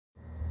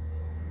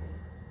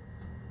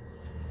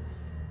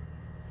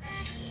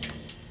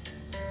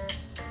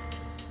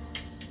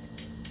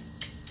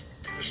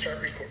to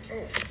start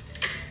recording.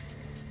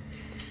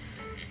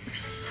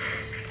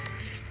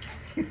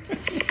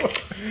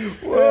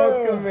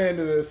 Welcome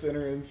into the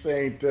Sinner and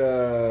Saint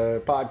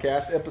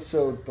podcast,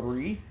 episode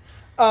 3.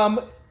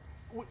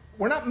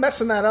 We're not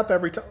messing that up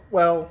every time.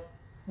 Well,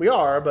 we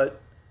are, but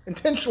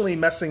intentionally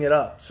messing it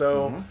up.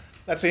 So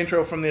that's the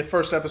intro from the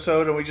first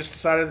episode, and we just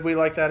decided we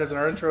like that as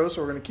our intro,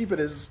 so we're going to keep it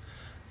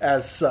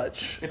as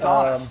such. It's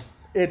honest.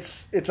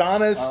 It's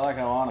honest. I like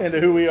how honest into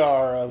it who is. we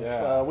are.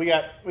 Yeah.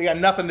 We got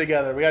nothing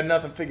together. We got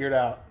nothing figured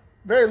out.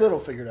 Very little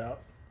figured out.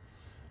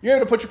 You're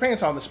able to put your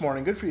pants on this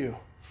morning. Good for you.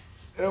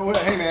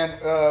 Hey man,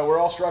 we're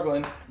all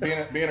struggling.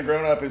 Being a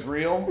grown up is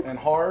real and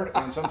hard,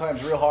 and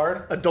sometimes real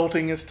hard.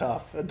 Adulting is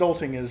tough.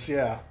 Adulting is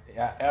Yeah,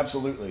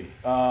 absolutely.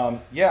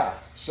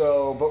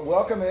 So, but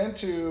welcome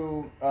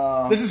into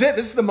This is it.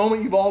 This is the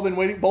moment you've all been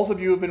waiting. Both of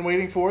you have been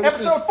waiting for. This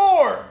episode is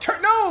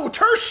 4.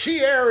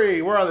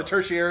 Tertiary. We're on the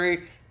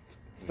tertiary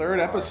third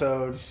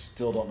episode.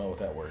 Still don't know what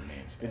that word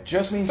means. It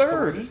just means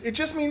Third. 3. It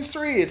just means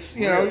 3. It's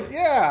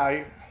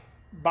Really?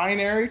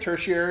 binary,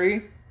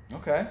 tertiary.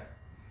 Okay.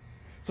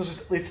 So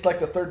it's like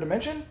the third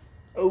dimension.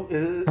 Oh,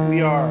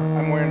 we are.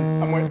 I'm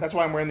wearing. That's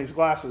why I'm wearing these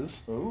glasses,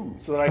 Ooh.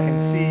 so that I can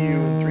see you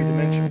in 3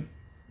 dimension.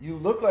 You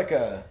look like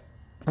a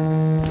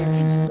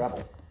 50s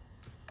rebel.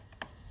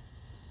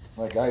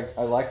 Like I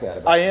like that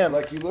about I you. am.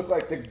 Like you look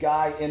like the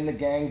guy in the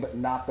gang, but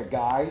not the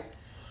guy.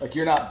 Like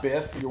you're not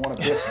Biff. You're one of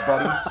Biff's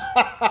buddies.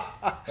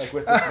 Like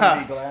with the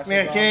 3D glasses.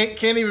 Man, on.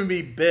 can't even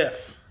be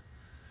Biff.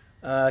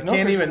 No, 'cause Can't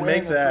you're even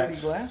wearing make the that.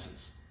 3D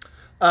glasses.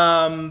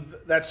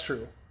 That's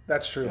true.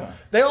 That's true. Yeah.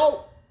 They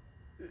all.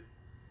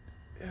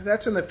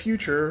 That's in the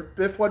future.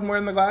 Biff wasn't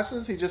wearing the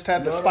glasses. He just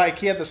had the No, no. spike.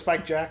 He had the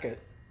spike jacket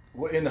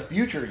Well, in the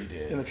future, he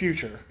did. in the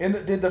future.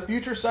 Did the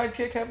future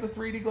sidekick have the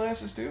 3D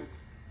glasses too?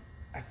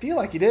 I feel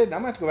like he did. I'm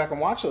gonna have to go back and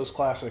watch those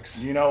classics.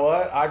 You know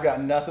what? I've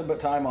got nothing but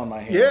time on my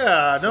hands.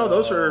 Yeah, no,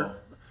 So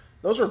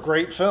those are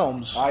great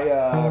films. I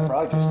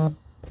probably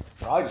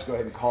just go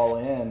ahead and call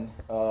in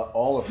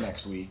all of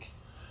next week.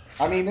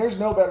 I mean, there's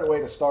no better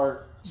way to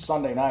start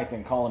Sunday night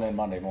than calling in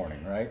Monday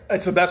morning, right?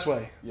 It's the best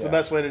way. It's Yeah. the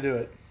best way to do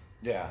it.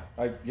 Yeah,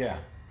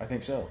 I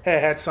think so. Hey, I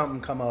had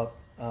something come up.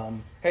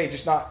 Hey,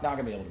 just not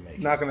gonna be able to make it.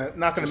 Not gonna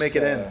Just, make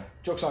it in.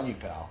 Joke's on you,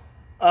 pal.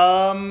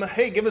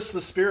 Hey, give us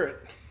the spirit.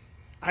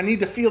 I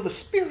need to feel the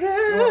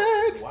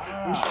spirit.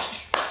 Wow.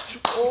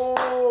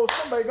 Oh,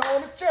 somebody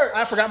going to church.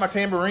 I forgot my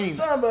tambourine.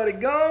 Somebody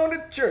going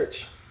to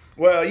church.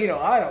 Well,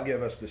 I don't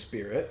give us the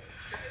spirit.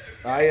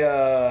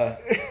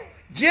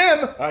 Jim,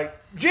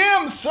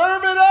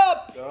 serve it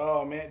up.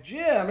 Oh man,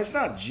 Jim. It's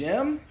not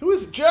Jim. Who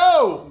is it?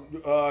 Joe?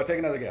 Take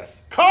another guess.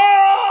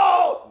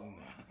 Carl.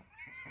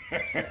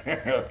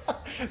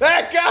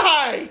 That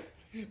guy.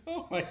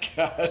 Oh my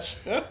gosh.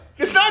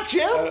 It's not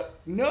Jim.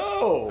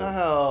 No.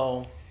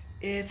 Oh.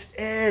 It's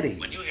Eddie.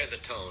 When you hear the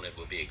tone, it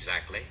will be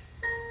exactly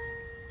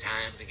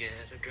time to get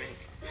a drink.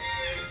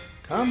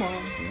 Come on.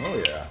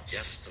 Oh yeah.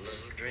 Just a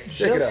little drink.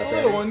 Shake it Just up, a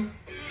little Eddie. one.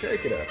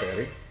 Shake it up,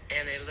 Eddie.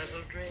 Any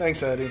little drink.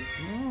 Thanks, Eddie.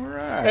 All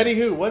right. Eddie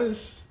who? What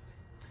is...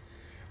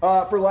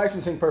 For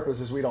licensing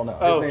purposes, we don't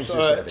know. His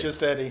name's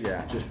just Eddie.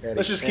 Yeah, just Eddie.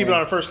 Let's just keep it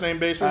on a first name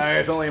basis.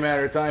 It's only a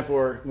matter of time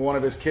for one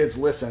of his kids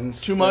listens.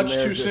 Too much, and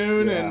they're too just-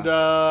 soon,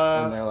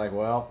 yeah. and they're like,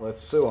 well,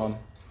 let's sue him.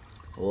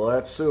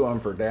 Let's sue him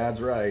for dad's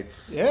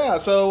rights. yeah.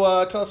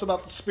 So tell us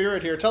about the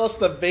spirit here. Tell us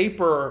the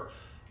vapor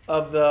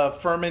of the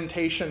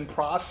fermentation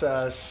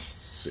process.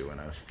 Suing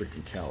us,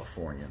 freaking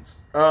Californians.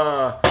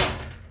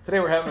 Today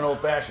we're having an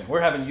old fashioned.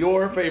 We're having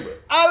your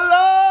favorite. I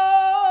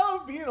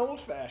love being old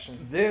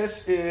fashioned.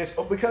 This is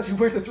because you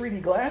wear the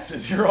 3D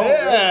glasses. You're all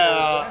Yeah,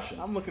 old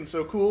fashioned. I'm looking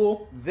so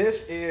cool.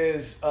 This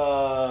is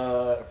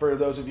for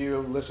those of you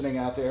listening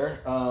out there.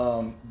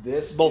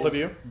 Both of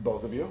you.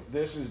 Both of you.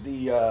 This is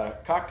the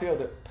cocktail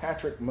that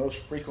Patrick most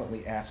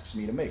frequently asks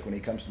me to make when he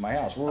comes to my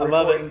house. We're I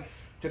love it. recording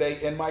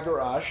today in my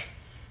garage,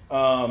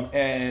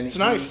 and It's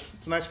nice.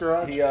 It's a nice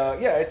garage.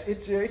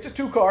 it's a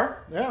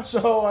 2-car. Yeah.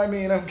 So I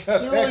mean, I'm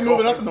got You're that really moving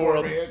going up in the for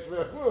world.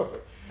 me.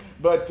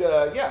 But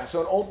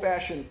so an old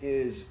fashioned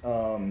is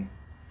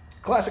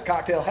classic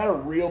cocktail. Had a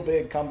real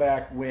big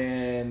comeback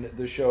when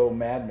the show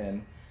Mad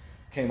Men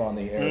came on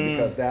the air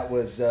because that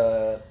was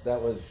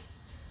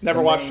Never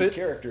the watched main it.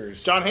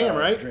 Characters. John Hamm,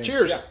 right? drink.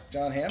 Cheers. Yeah,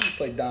 John Hamm. He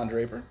played Don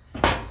Draper.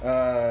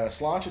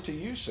 Sláinte to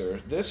you,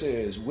 sir. This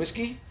is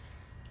whiskey,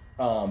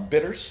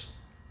 bitters,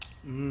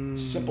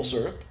 simple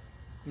syrup.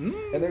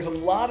 And there's a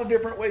lot of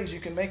different ways you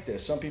can make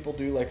this. Some people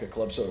do like a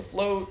club soda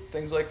float,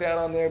 things like that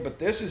on there. But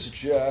this is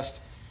just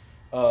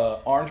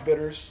orange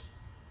bitters,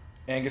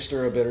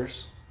 Angostura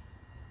bitters,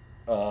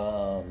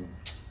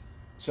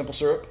 simple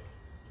syrup,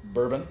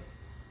 bourbon.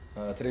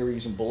 Today we're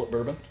using Bullet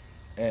bourbon,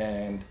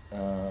 and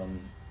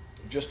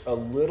just a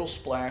little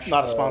splash.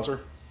 Not a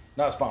sponsor.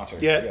 Not a sponsor.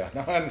 Yet.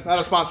 Yeah. Not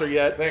a sponsor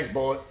yet. Thanks,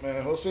 Bullet.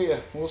 We'll see you.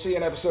 We'll see you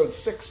in episode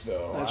 6,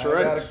 though. That's I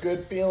right. got a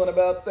good feeling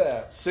about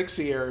that.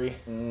 Sixtiary.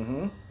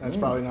 Mm-hmm. That's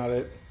probably not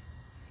it.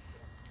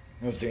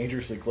 It's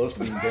dangerously close to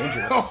being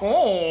dangerous.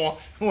 Oh,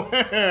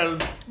 well.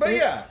 But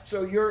yeah,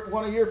 so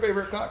one of your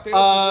favorite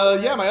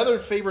cocktails? Yeah, my other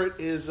favorite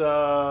is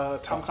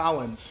Tom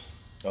Collins.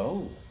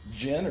 Oh.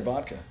 Gin or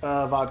vodka?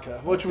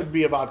 Vodka, which would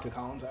be a vodka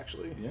Collins,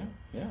 actually.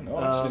 Yeah,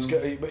 no, it's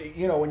good. But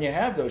you know, when you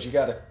have those, you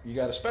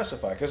gotta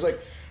specify, because like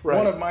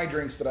one of my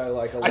drinks that I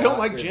like a lot. I don't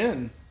like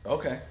gin.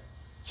 Okay.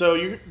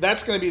 So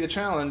that's going to be the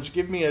challenge.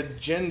 Give me a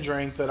gin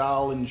drink that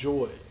I'll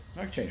enjoy.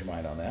 I can change your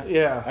mind on that.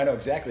 Yeah. I know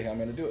exactly how I'm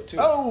going to do it too.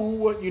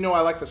 Oh, you know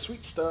I like the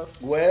sweet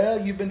stuff. Well,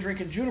 you've been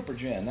drinking juniper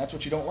gin. That's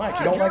what you don't like.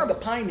 You don't like the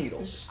pine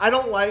needles. I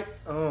don't like.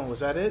 Oh, was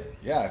that it?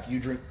 Yeah. If you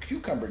drink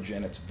cucumber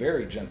gin, it's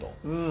very gentle,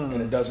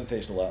 and it doesn't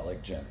taste a lot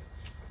like gin.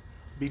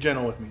 Be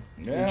gentle with me.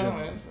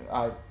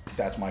 Yeah,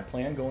 that's my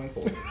plan going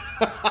forward.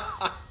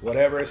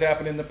 Whatever has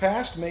happened in the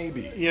past,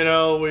 maybe. You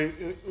know,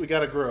 we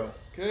got to grow.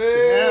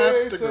 Okay,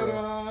 we have to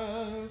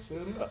grow.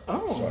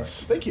 Sorry.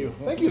 Thank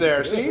you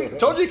there. See,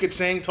 told you he could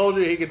sing. Told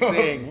you he could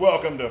sing.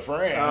 Welcome to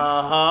France.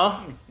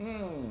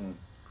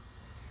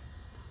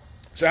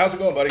 So how's it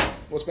going, buddy?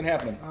 What's been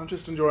happening? I'm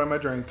just enjoying my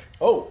drink.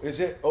 Oh, is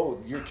it? Oh,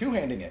 you're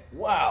two-handing it.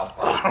 Wow.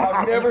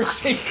 I've never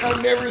seen a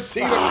grown man.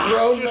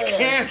 Just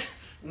can't.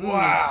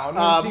 Wow,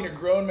 I've never seen a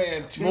grown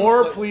man.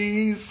 More,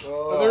 please.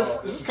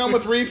 Does this come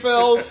with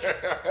refills?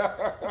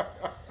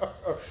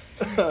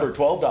 For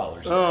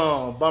 $12.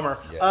 Oh, bummer.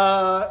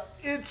 Yes.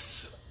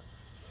 It's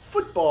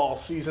football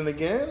season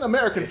again.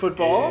 American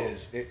football.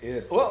 It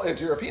is. Well,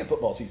 it's European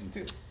football season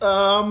too.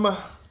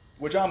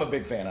 Which I'm a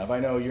big fan of. I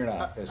know you're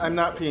not. I'm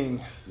not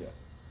peeing. Yeah.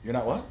 You're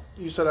not what?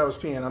 You said I was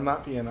peeing. I'm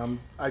not peeing.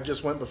 I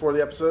just went before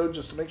the episode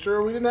just to make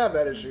sure we didn't have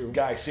that issue.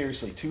 Guy,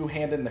 seriously,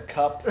 two-handing the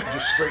cup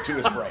just straight to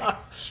his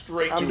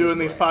brain. I'm doing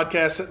these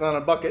podcasts sitting on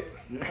a bucket.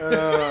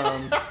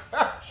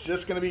 It's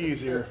just going to be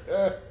easier.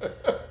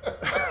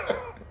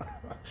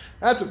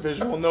 That's a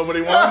visual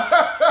nobody wants.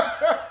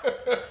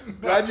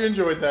 Glad you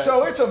enjoyed that.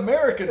 So it's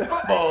American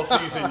football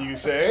season, you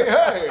say?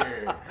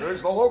 Hey,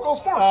 here's the local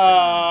sport.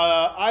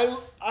 I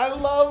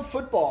love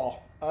football.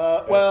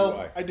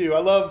 I do. I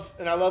love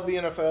the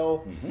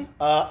NFL. Mm-hmm.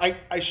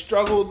 I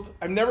struggled.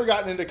 I've never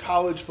gotten into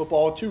college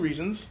football. 2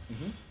 reasons.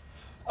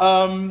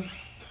 Mm-hmm.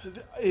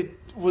 It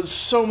was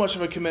so much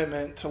of a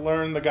commitment to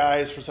learn the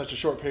guys for such a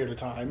short period of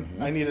time.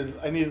 Mm-hmm.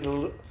 I needed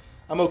to.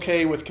 I'm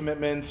okay with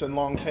commitments and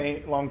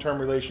long-term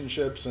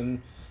relationships,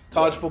 and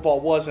college football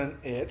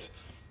wasn't it.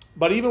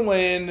 But even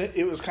when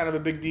it was kind of a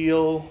big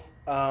deal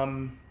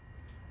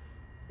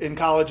in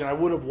college, and I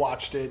would have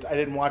watched it, I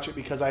didn't watch it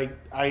because I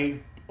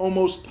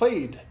almost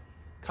played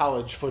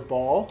college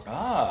football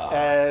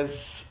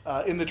as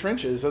in the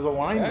trenches as a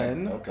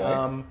lineman.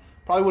 Okay.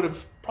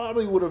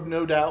 Probably would have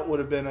no doubt would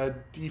have been a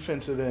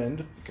defensive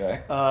end.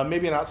 Okay.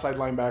 Maybe an outside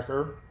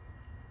linebacker.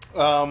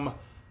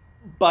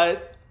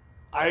 But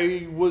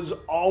I was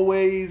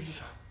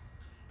always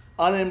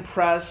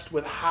unimpressed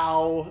with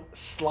how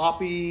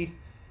sloppy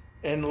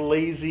and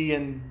lazy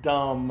and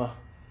dumb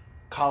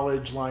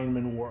college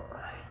linemen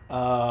were,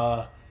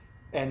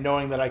 and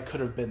knowing that I could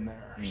have been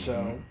there. Mm-hmm.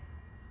 So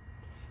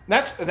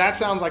that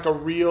sounds like a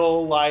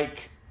real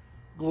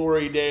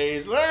glory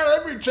days. Well,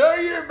 let me tell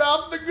you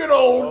about the good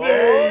old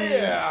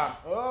days.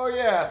 Oh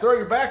yeah. Throw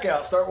your back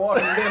out. Start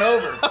walking bent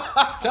over.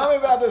 Tell me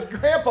about this,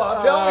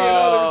 Grandpa. Tell me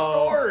another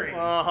story.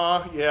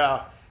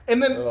 Yeah.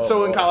 And then,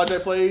 in college, I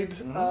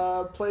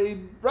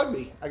played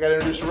rugby. I got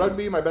introduced to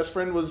rugby. My best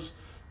friend was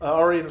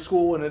already in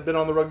school and had been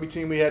on the rugby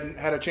team. We hadn't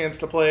had a chance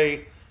to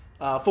play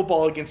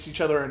football against each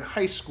other in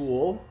high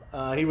school.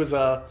 He would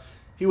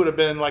have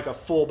been like a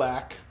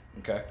fullback.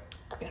 Okay.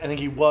 I think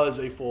he was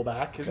a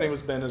fullback. His name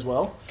was Ben as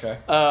well. Okay.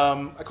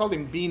 I called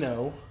him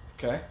Bino.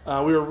 Okay.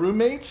 We were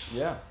roommates.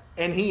 Yeah.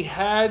 And he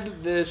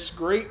had this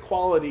great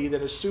quality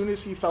that as soon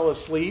as he fell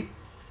asleep,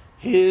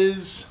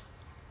 his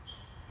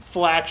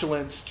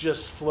flatulence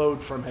just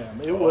flowed from him.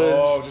 It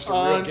was just a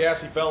real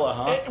gassy fella,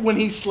 huh? When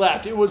he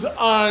slept, it was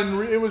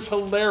it was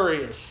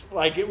hilarious.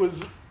 It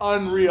was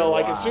unreal. Wow.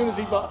 As soon as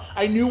he fell,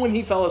 I knew when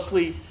he fell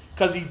asleep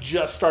because he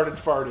just started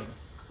farting.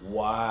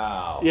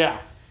 Wow. Yeah.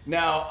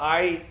 Now,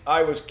 I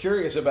was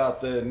curious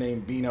about the name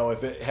Beano,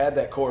 if it had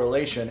that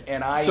correlation,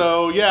 and I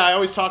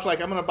always talk I'm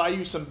going to buy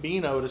you some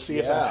Beano to see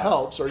if that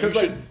helps, or you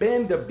should.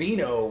 Ben to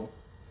Beano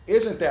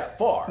isn't that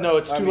far. No,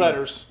 it's two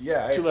letters.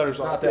 Yeah, two letters.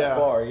 It's not that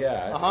far.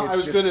 Yeah, I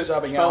was good at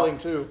spelling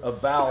too. A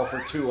vowel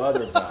for 2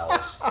 other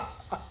vowels.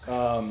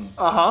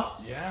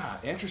 Yeah,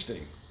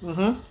 interesting.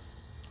 Mm-hmm.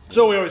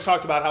 So we always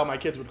talked about how my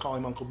kids would call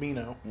him Uncle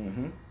Beano.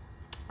 Mm-hmm.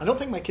 I don't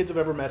think my kids have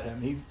ever met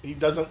him. He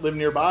doesn't live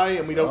nearby,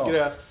 and we don't get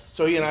a.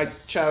 So he and I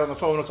chat on the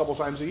phone a couple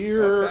times a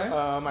year. Okay.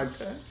 I've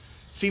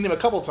seen him a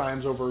couple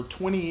times over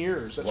 20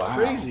 years. That's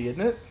crazy, isn't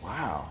it?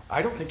 Wow.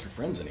 I don't think you're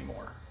friends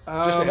anymore.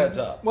 Just a heads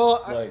up.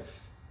 Well,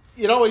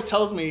 it always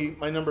tells me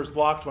my number's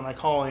blocked when I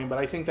call him, but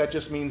I think that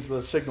just means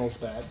the signal's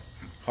bad.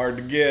 Hard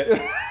to get.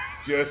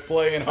 Just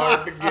playing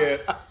hard to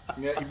get.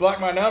 Yeah, you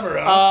blocked my number,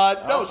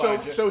 huh? No,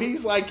 so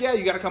he's like, yeah,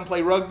 you got to come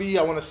play rugby.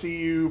 I want to see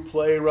you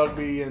play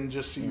rugby and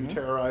just see you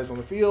terrorize on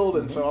the field.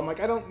 And so I'm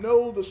like, I don't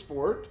know the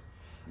sport.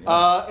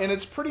 Yeah. And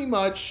it's pretty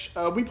much,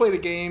 we played a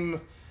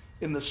game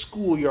in the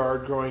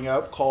schoolyard growing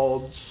up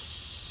called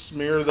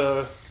Smear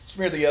the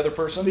Other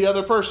Person. The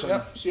Other Person.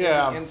 Yep.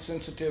 Yeah.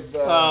 Insensitive.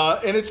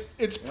 And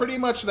it's pretty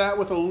much that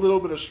with a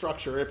little bit of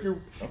structure. If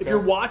you're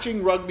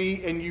watching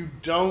rugby and you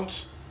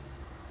don't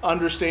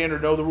understand or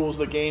know the rules of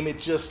the game. It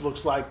just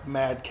looks like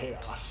mad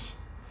chaos.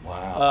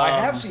 Wow.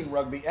 I have seen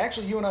rugby.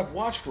 Actually, you and I've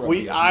watched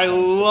rugby. More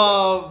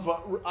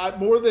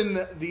than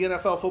the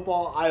NFL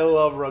football, I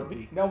love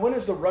rugby. Now, when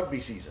is the rugby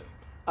season?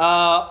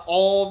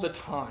 All the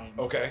time.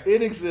 Okay.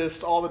 It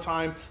exists all the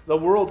time. The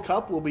World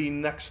Cup will be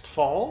next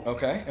fall.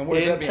 Okay. And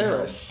where's that being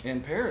Paris. held?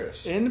 In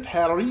Paris. In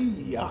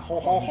Paris.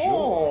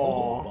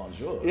 Bonjour.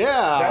 Bonjour.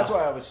 Yeah. That's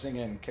why I was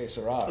singing Que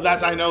Sera.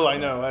 I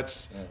know.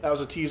 That was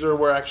a teaser.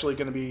 We're actually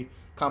going to be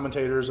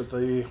commentators at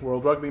the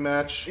World Rugby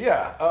match.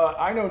 Yeah,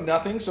 I know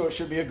nothing, so it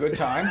should be a good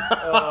time.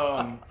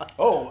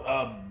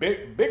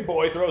 Big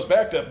boy throws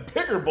back to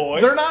bigger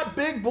boy. They're not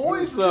big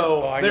boys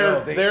though.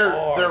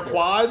 They're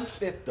quads.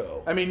 Fit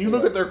though. I mean, you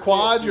look at their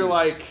quads, you're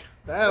like,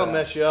 that'll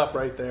mess you up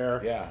right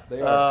there. Yeah,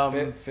 they are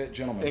fit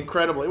gentlemen.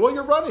 Incredibly. Well,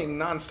 you're running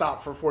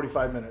nonstop for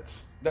 45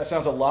 minutes. That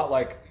sounds a lot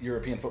like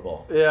European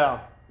football. Yeah.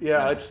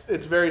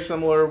 It's very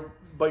similar,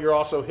 but you're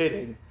also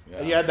hitting. Yeah.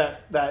 And you had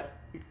that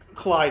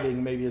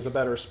colliding maybe is a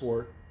better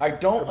sport. I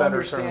don't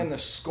understand the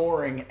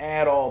scoring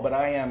at all, but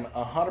I am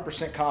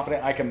 100%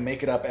 confident I can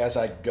make it up as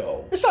I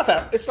go. It's not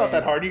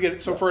that hard. You get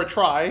it. So for a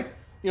try,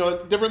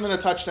 different than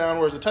a touchdown.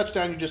 Whereas a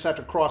touchdown, you just have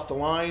to cross the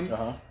line.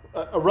 Uh-huh.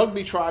 A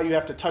rugby try, you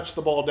have to touch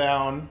the ball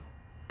down,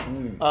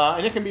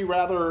 and it can be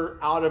rather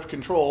out of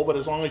control. But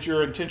as long as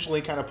you're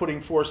intentionally kind of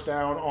putting force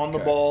down on the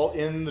ball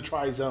in the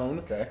try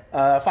zone,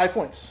 5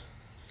 points.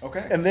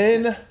 Okay. And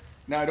then.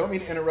 Now, I don't mean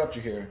to interrupt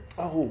you here,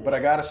 but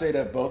I got to say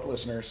to both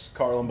listeners,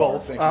 Carl and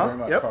Barb, thank you very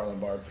much, Carl and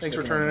Barb. Thanks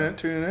for tuning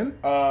in.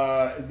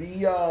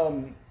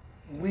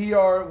 We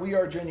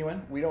are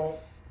genuine. We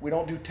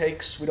don't do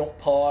takes. We don't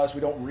pause.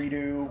 We don't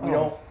redo. We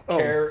don't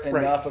care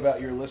enough about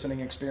your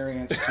listening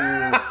experience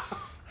to.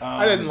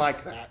 I didn't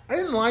like that. I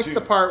didn't like the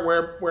part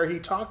where he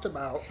talked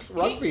about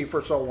rugby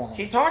for so long.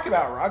 He talked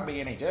about rugby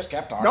and he just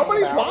kept talking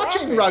Nobody's about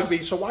watching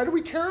rugby, so why do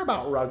we care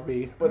about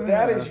rugby? But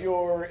that is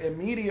your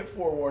immediate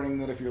forewarning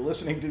that if you're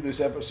listening to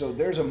this episode,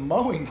 there's a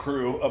mowing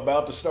crew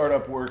about to start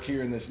up work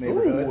here in this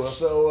neighborhood. Ooh.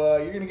 So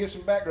you're going to get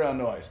some background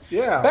noise.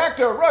 Yeah. Back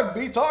to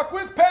Rugby Talk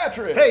with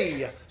Patrick.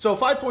 Hey, so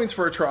 5 points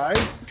for a try.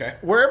 Okay.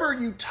 Wherever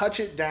you touch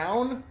it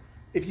down,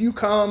 if you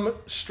come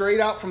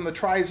straight out from the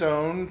try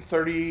zone,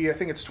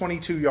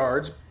 22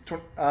 yards,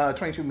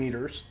 22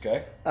 meters.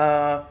 Okay.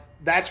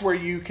 That's where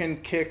you can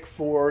kick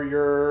for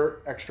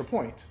your extra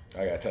point.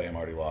 I gotta tell you, I'm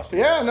already lost.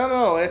 Yeah,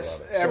 no. It's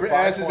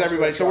as is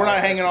everybody. So we're not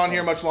hanging on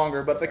here much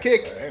longer. But the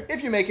kick, Okay.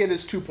 if you make it,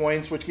 is 2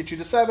 points, which gets you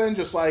to 7,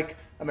 just like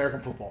American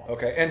football.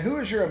 Okay. And who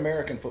is your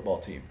American football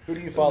team? Who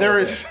do you follow? There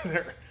is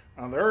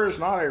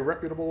not a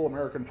reputable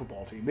American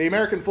football team. The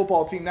American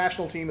football team,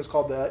 national team, is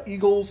called the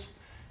Eagles,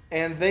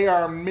 and they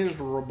are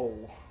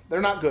miserable. They're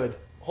not good.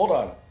 Hold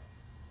on.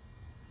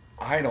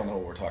 I don't know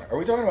what we're talking. Are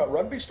we talking about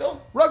rugby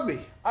still? Rugby.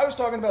 I was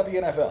talking about the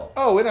NFL.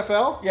 Oh,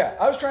 NFL? Yeah,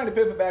 I was trying to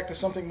pivot back to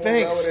something more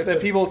relative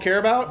that people care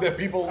about. That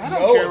people I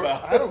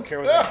don't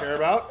care what they care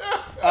about.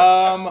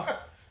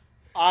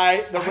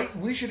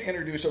 We should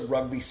introduce a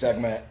rugby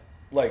segment,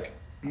 like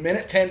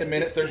minute 10 to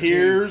minute 13.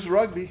 Here's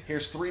rugby.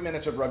 Here's 3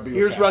 minutes of rugby.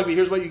 Here's rugby.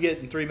 Here's what you get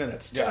in 3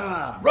 minutes.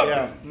 Yeah. Rugby.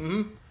 Yeah.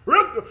 Mm-hmm.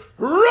 Rugby.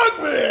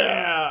 Rugby.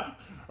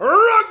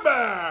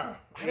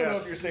 I don't know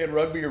if you're saying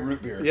rugby or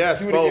root beer. Yes,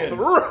 Do it both. again.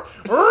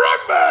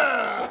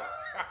 Rugby.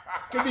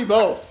 Could be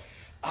both.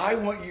 I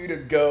want you to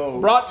go.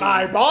 Brought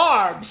by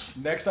Boggs.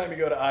 Next time you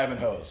go to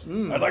Ivanhoe's,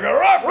 I'd like a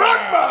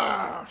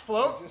rugby.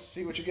 Float. Just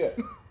see what you get.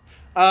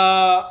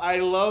 I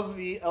love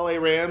the LA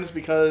Rams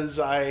because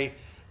I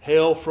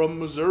hail from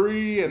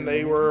Missouri, and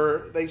they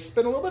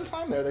spent a little bit of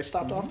time there. They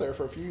stopped off there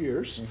for a few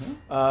years.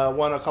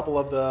 Won a couple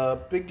of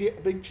the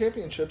big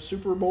championships,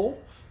 Super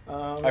Bowl.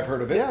 I've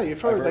heard of it. Yeah,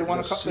 you've heard. They won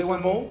a Super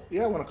Bowl.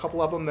 Yeah, won a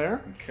couple of them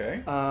there.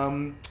 Okay.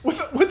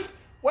 With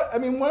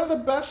one of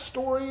the best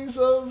stories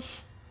of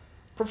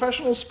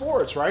professional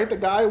sports, right? The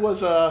guy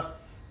was a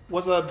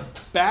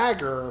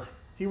bagger.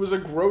 He was a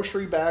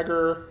grocery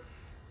bagger,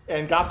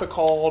 and got the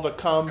call to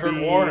come Kurt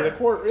be Warner. the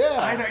quarter. Yeah,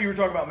 I thought you were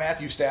talking about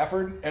Matthew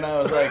Stafford, and I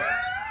was like,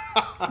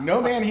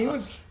 no, man, he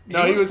was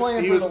playing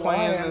for the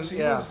Lions.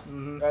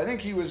 I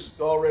think he was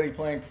already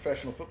playing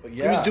professional football.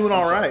 Yeah, he was doing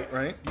all right,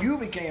 right? You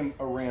became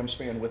a Rams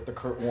fan with the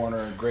Kurt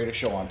Warner Greatest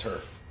Show on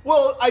Turf.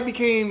 Well, I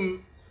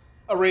became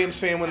a Rams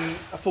fan when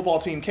a football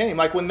team came.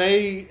 Like in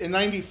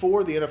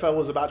 '94, the NFL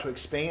was about to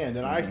expand,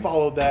 and I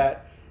followed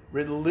that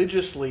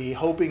religiously,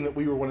 hoping that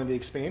we were one of the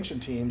expansion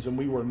teams, and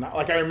we were not.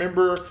 Like I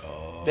remember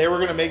they were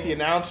going to make the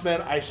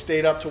announcement. I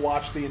stayed up to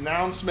watch the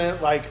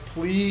announcement. Like,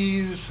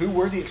 please. Who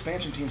were the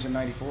expansion teams in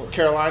 '94?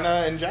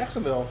 Carolina and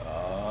Jacksonville.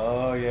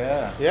 Oh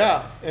yeah.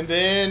 Yeah, and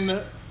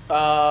then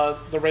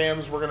the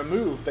Rams were going to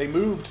move. They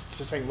moved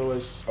to St.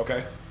 Louis.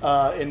 Okay.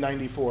 In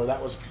 '94.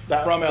 That was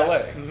from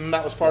LA.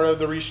 That was part of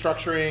the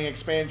restructuring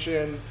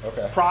expansion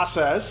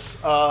process,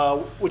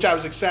 which I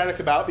was ecstatic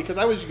about because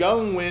I was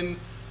young when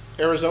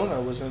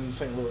Arizona was in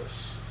St.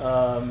 Louis.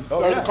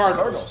 The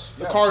Cardinals.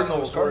 Yeah, The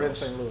Cardinals were in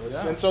St. Louis,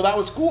 and so that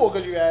was cool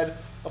because you had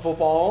a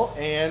football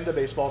and a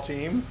baseball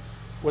team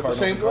with the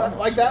same.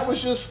 Like that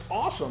was just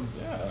awesome.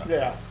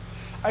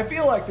 I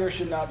feel like there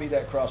should not be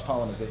that cross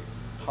pollination.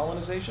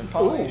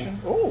 Pollination.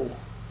 Oh,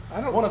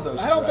 One of those.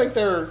 I don't think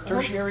they're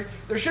tertiary.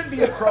 There shouldn't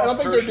be a cross. I don't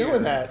think they're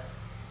doing that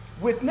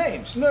with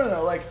names.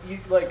 No. Like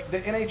the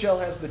NHL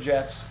has the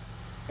Jets,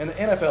 and the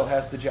NFL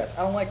has the Jets.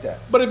 I don't like that.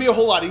 But it'd be a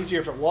whole lot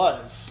easier if it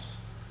was.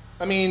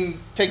 I mean,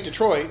 take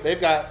Detroit.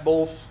 They've got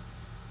both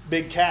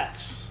big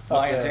cats.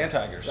 Lions and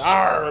Tigers.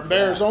 Arr,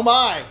 Bears, oh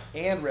my.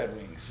 And Red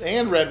Wings.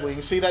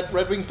 See, that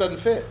Red Wings doesn't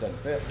fit.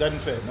 Doesn't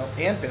fit. No.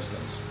 And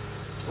Pistons.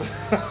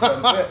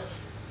 Doesn't fit.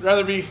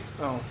 Rather be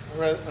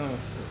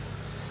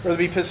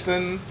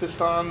piston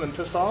than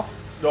pissed off?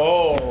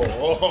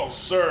 Oh,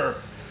 sir.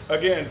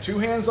 Again, 2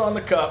 hands on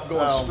the cup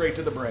going straight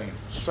to the brain.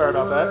 Sorry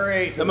about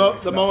that.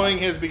 The mowing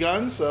has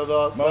begun, so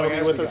they'll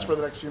be with us for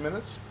the next few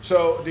minutes.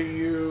 So, do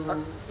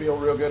you feel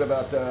real good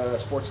about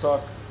sports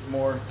talk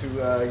more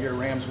to your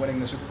Rams winning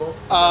the Super Bowl?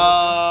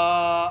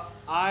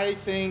 I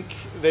think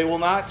they will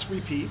not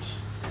repeat.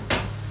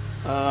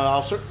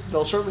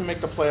 They'll certainly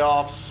make the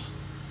playoffs,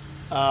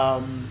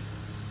 but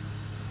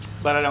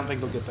I don't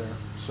think they'll get there.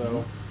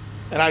 So,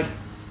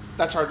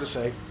 that's hard to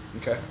say.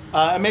 Okay.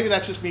 And maybe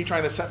that's just me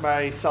trying to set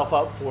myself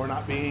up for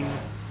not being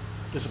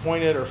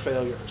disappointed or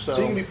failure. So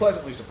you can be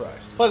pleasantly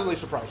surprised. Pleasantly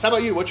surprised. How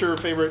about you? What's your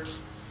favorite?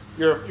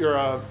 You're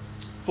a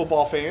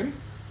football fan.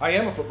 I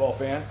am a football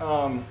fan.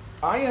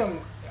 I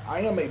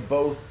am a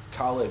both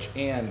college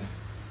and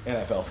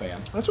NFL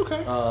fan. That's okay.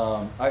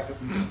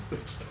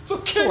 It's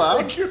okay. It's allowed.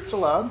 Thank you. It's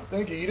allowed.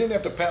 Thank you. You didn't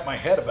have to pat my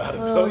head about it,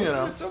 Well,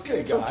 though. It's okay,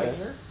 it's guy.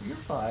 okay. You're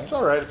fine. It's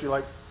all right if you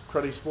like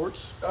cruddy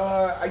sports.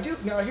 I do.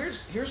 Now,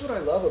 here's what I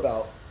love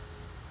about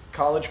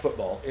college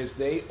football is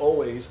they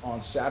always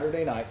on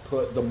Saturday night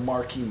put the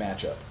marquee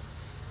matchup,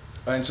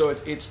 and so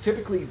it's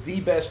typically the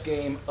best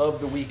game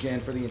of the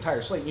weekend for the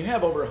entire slate. And you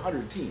have over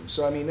 100 teams,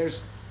 so I mean there's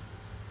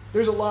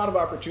a lot of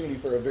opportunity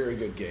for a very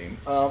good game.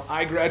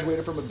 I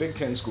graduated from a Big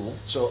Ten school,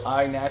 so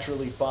I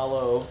naturally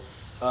follow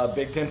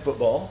Big Ten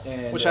football,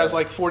 and which has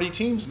like 40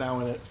 teams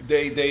now in it.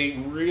 They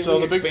really so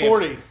the expanded. Big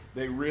 40.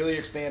 They really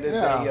expanded.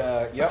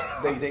 Yeah.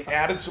 They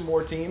added some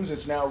more teams.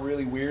 It's now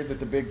really weird that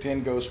the Big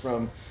Ten goes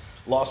from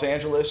Los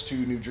Angeles to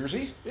New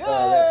Jersey.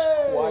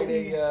 That's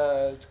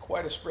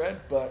quite a spread,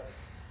 but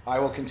I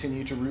will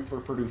continue to root for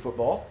Purdue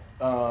football.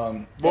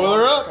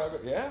 Boiler up. Chicago,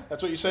 yeah,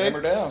 that's what you say.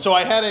 Hammer down. So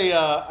I had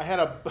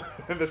a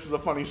this is a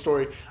funny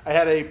story. I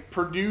had a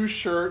Purdue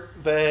shirt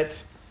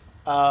that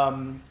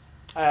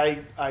I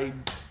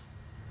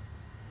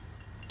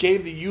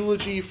gave the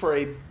eulogy for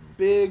a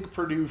big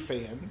Purdue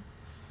fan,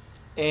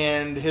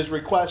 and his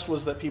request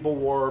was that people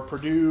wore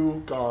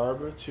Purdue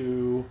garb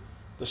to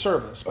the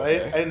service. But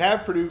Okay. I didn't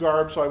have Purdue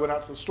garb, so I went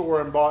out to the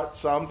store and bought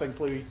some.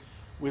 Thankfully,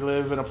 we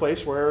live in a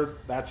place where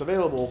that's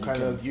available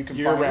You can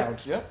year find round.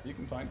 It. Yep, you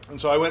can find it.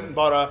 And so I went and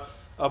bought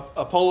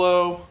a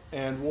polo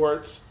and wore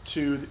it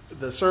to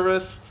the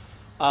service,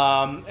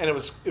 and it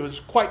was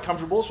quite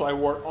comfortable. So I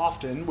wore it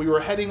often. We were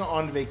heading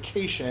on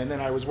vacation,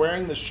 and I was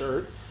wearing the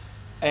shirt.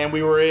 And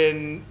we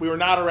were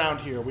not around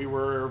here. We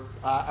were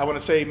I want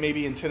to say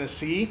maybe in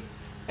Tennessee.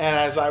 And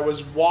as I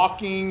was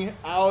walking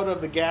out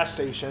of the gas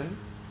station,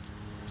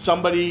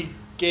 somebody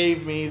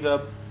gave me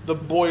the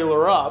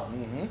boiler up.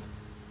 Mm-hmm.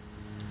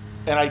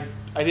 And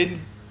I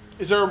didn't.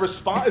 Is there a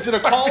response? Is it a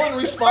call and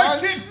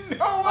response? I didn't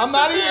know what I'm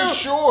not to even do.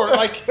 sure.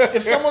 Like,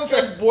 if someone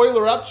says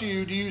boiler up to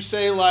you, do you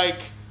say like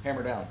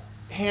Hammer down.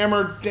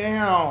 hammer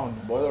down?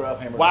 Boiler up,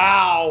 hammer down.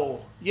 Wow.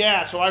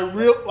 Yeah. So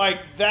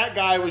that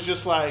guy was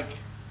just like,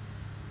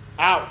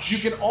 ouch. You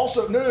can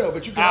also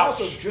but you can Ouch.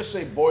 also just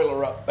say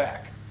boiler up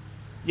back.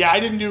 Yeah, I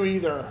didn't do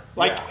either.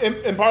 Like, Yeah.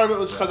 and part of it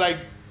was because I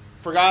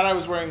forgot I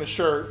was wearing the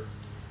shirt,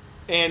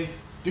 and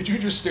Did you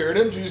just stare at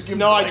him? Did you just give him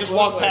no, the I blank just look,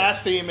 walked like,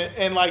 past him,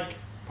 and like,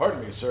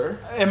 Pardon me, sir.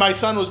 and my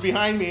son was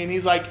behind me, and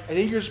he's like, I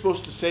think you're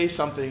supposed to say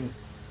something.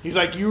 He's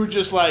like, you were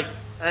just like,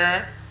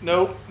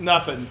 nope,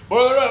 nothing.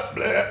 Boiler up.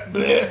 Bleh,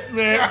 bleh,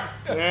 bleh.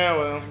 Yeah,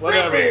 well,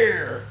 whatever.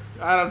 Beer.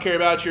 I don't care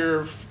about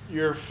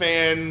your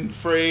fan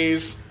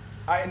phrase.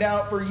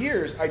 Now, for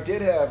years, I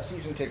did have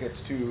season tickets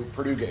to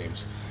Purdue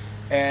games.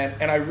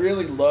 And I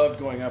really loved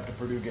going up to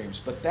Purdue games.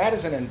 But that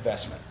is an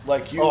investment.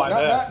 Like,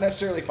 not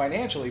necessarily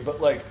financially,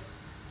 but like,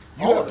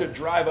 you All have of to it.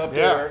 drive up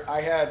Yeah. there.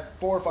 I had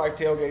 4 or 5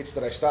 tailgates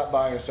that I stopped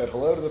by and said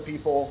hello to the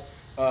people,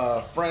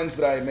 friends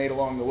that I had made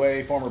along the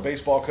way, former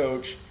baseball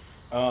coach.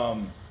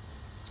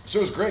 So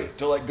it was great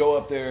to like go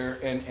up there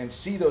and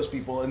see those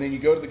people. And then you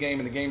go to the game,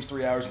 and the game's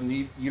 3 hours, and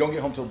you don't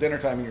get home till dinner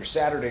time, and your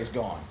Saturday's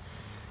gone.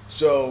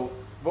 So,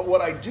 but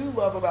what I do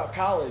love about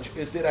college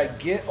is that I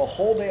get a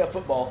whole day of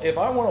football. If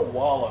I want to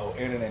wallow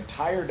in an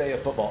entire day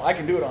of football, I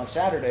can do it on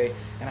Saturday,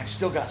 and I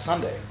still got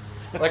Sunday.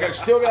 Like, I've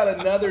still got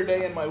another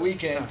day in my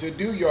weekend to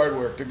do yard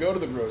work, to go to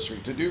the grocery,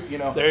 to do,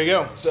 There you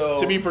go. So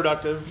to be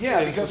productive. Yeah,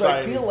 in because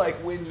society. I feel like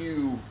when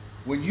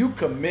you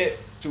commit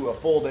to a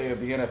full day of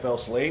the NFL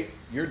slate,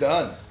 you're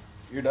done.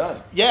 You're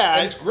done. Yeah,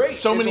 and it's great.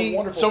 So It's a many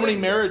wonderful thing.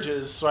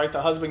 marriages, right?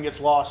 The husband gets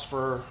lost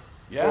for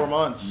 4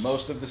 months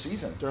most of the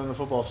season. during the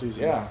football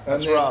season. Yeah,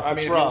 that's and then, rough. I mean,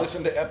 it's if rough. you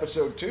listen to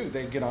episode 2,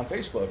 they get on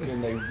Facebook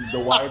and the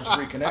wives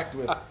reconnect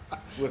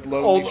with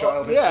lonely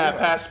childhood. sweethearts.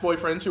 past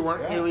boyfriends who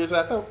weren't Yeah. nearly as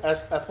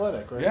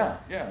athletic, right?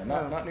 Yeah,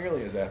 not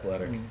nearly as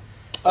athletic.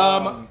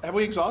 Have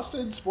we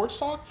exhausted sports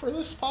talk for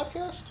this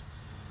podcast?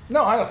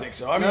 No, I don't think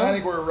so. I mean, No? I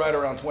think we're right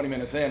around 20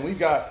 minutes in. We've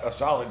got a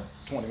solid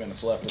 20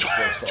 minutes left of the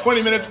sports talk.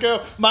 20 minutes go.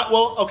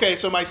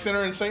 So my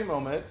center and saint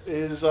moment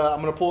is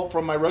I'm going to pull it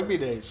from my rugby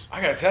days. I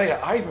got to tell you,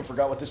 I even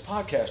forgot what this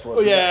podcast was. Oh,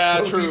 We got yeah,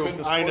 so true. deep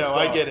into I know. sports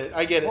I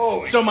talk. get it.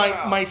 Holy So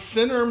cow. my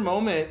center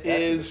moment Back to the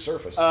is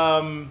surface.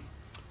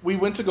 we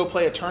went to go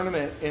play a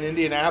tournament in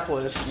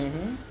Indianapolis,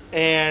 Mm-hmm.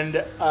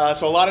 and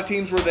so a lot of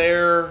teams were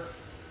there.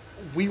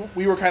 We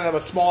were kind of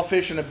a small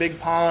fish in a big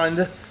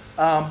pond,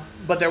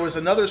 but there was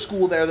another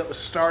school there that was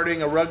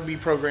starting a rugby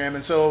program,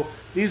 and so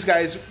these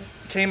guys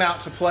came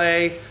out to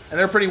play, and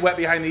they're pretty wet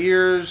behind the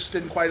ears,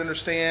 didn't quite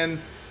understand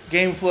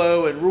game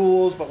flow and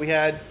rules, but we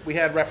had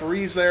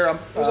referees there. It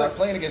was like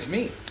playing against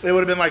me. It would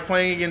have been like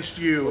playing against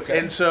you. Okay.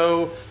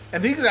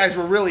 And these guys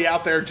were really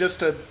out there just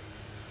to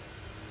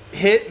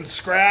hit and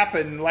scrap,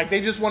 and like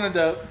they just wanted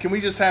to, can we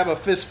just have a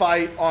fist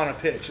fight on a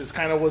pitch? It's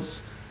kind of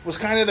was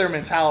kind of their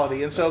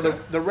mentality. And so Okay.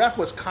 the ref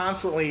was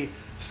constantly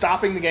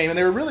stopping the game, and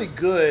they were really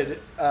good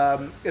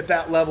at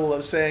that level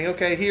of saying,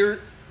 okay,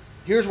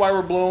 here's why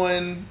we're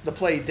blowing the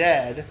play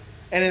dead.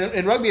 And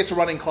in rugby, it's a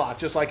running clock,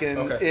 just like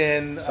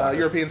in Soccer.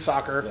 European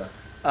soccer.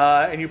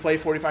 Yeah. And you play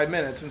 45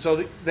 minutes. And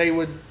so they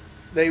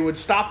would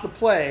stop the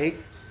play,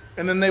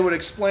 and then they would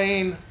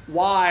explain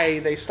why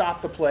they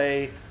stopped the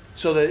play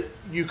so that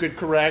you could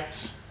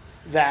correct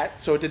that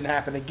so it didn't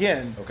happen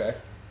again. Okay.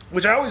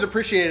 Which I always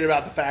appreciated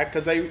about the fact,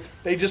 because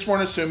they just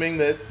weren't assuming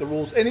that the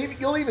rules, and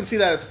you'll even see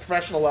that at the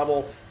professional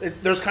level.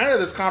 There's kind of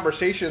this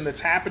conversation that's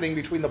happening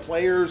between the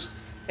players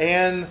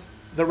and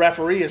the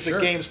referee as the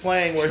Sure. game's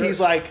playing, where Sure. he's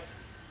like,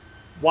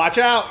 watch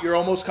out, you're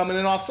almost coming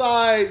in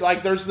offside.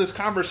 Like there's this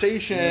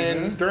conversation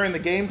Mm-hmm. during the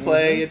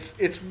gameplay.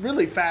 It's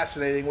really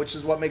fascinating, which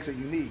is what makes it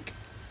unique.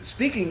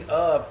 Speaking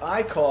of,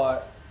 I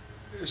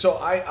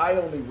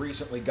only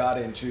recently got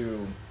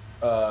into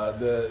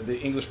the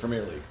English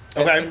Premier League.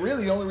 Okay. And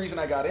really the only reason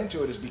I got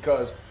into it is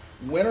because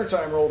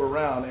wintertime rolled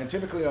around, and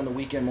typically on the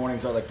weekend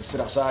mornings I like to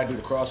sit outside, do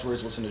the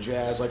crosswords, listen to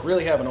jazz, like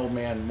really have an old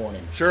man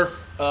morning. Sure.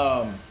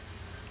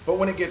 But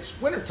when it gets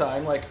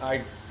wintertime, like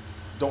I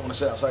don't want to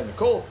sit outside in the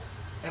cold,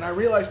 and I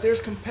realized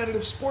there's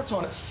competitive sports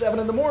on at 7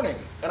 in the morning,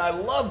 and I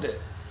loved it.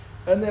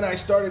 And then I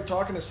started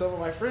talking to some of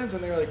my friends,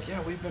 and they were like,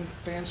 "Yeah, we've been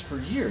fans for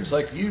years.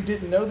 Like, you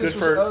didn't know this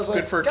was." I was like,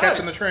 good for "Guys,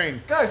 catching the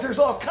train. Guys, there's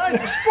all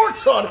kinds of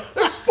sports on.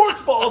 There's sports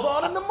balls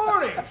on in the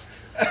mornings."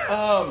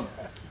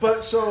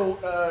 But so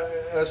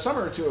a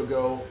summer or two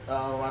ago,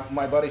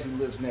 my buddy who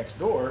lives next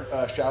door,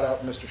 shout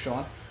out Mr.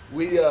 Sean.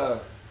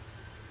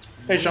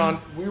 Hey, Sean.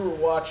 We were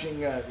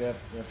watching. NFL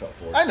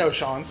Force. I know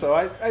Sean, so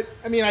I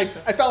mean, I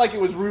felt like it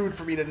was rude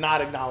for me to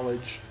not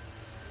acknowledge.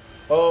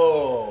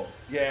 Oh,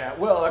 yeah.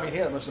 Well, I mean, he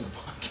doesn't listen to the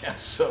podcast,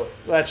 so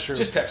That's true.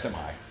 just text him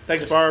hi.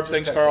 Thanks, Just- Barb. just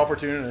Thanks, text Carl, him. for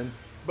tuning in.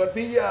 But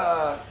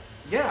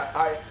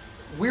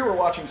we were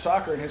watching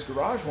soccer in his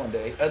garage one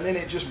day, and then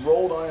it just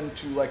rolled on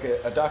to like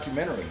a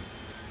documentary.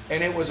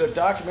 And it was a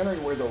documentary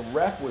where the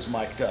ref was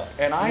mic'd up.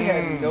 And I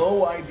had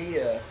no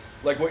idea,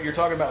 like what you're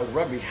talking about with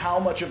rugby, how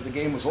much of the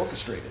game was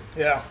orchestrated.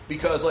 Yeah.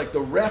 Because like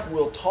the ref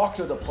will talk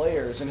to the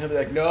players, and he'll be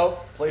like, "No,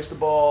 place the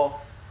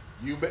ball.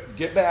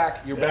 Get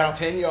back. You're back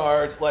 10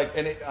 yards." Like,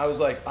 and I was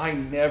like, I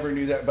never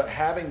knew that. But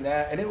having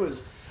that, and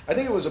I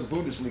think it was a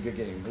Bundesliga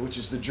game, which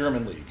is the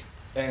German league.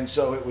 And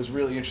so it was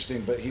really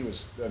interesting, but he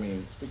was, I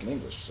mean, speaking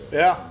English. So,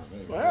 Yeah.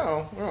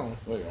 Wow.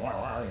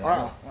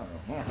 Wow.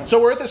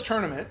 So we're at this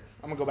tournament.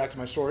 I'm going to go back to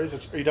my stories.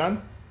 Are you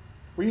done?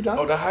 Were you done?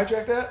 Oh, did I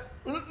hijack that?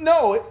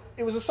 No,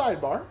 it was a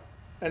sidebar.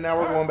 And now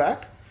we're going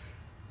back.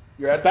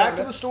 You're at Back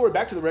to the story,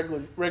 back to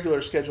the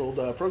regular scheduled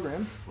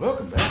program.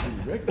 Welcome back to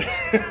the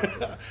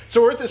regular.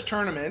 So we're at this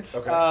tournament,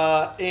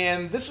 Okay.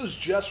 and this was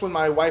just when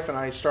my wife and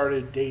I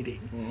started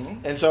dating.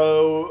 Mhm. And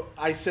so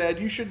I said,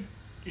 you should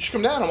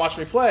come down and watch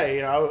me play.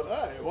 You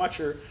know, watch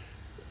your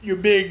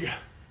big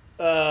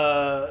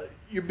strong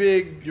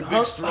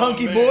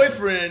hunky man.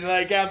 boyfriend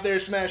like out there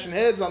smashing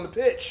heads on the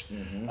pitch.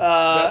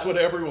 That's what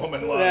every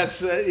woman loves.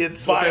 That's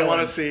it's what they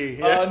want to see.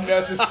 Yeah.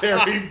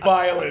 Unnecessary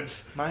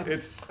violence.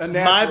 It's a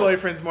natural, My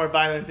boyfriend's more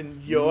violent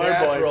than your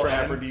natural boyfriend.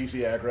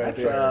 aphrodisiac right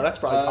That's there. that's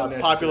probably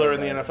Unnecessary popular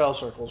in the violence. NFL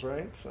circles,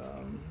 right? So,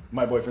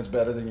 My boyfriend's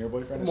better than your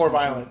boyfriend? more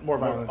violent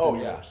than Oh,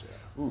 yours.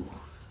 yeah. Ooh.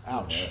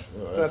 Ouch.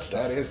 Yeah. That's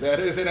that is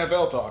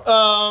NFL talk.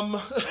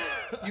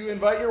 You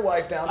invite your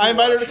wife down. I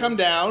invited her to watch. come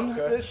down.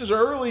 Okay. This is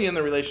early in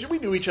the relationship. We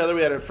knew each other.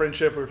 We had a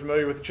friendship. We were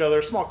familiar with each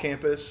other. Small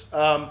campus.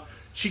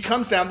 She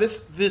comes down.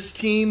 This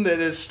team that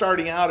is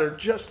starting out are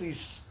just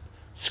these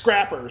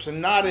scrappers, and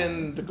not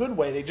in the good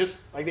way. They just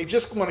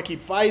want to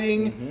keep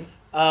fighting.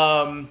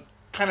 Kind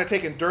of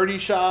taking dirty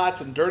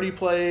shots and dirty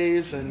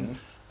plays, and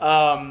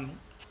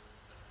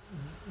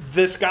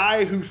this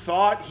guy who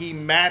thought he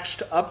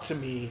matched up to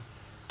me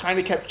kind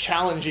of kept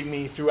challenging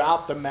me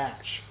throughout the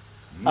match,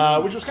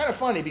 which was kind of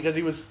funny because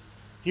he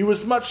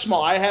was much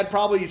small. I had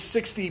probably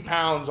 60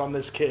 pounds on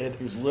this kid.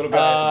 He was a little guy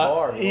at the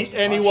bar. He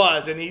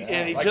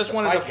just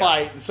wanted to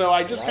fight. And so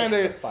I just kind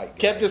of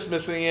kept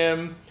dismissing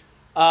him.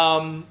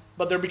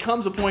 But there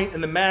becomes a point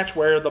in the match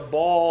where the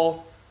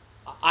ball,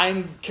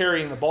 I'm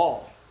carrying the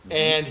ball.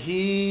 and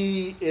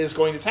he is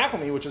going to tackle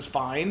me, which is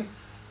fine.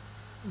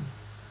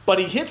 But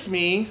he hits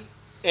me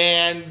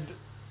and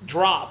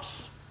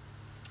drops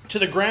to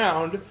the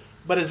ground,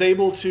 but is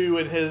able to,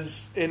 in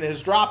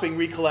his dropping,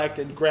 recollect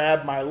and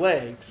grab my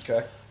legs.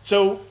 Okay.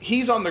 So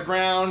he's on the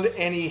ground,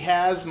 and he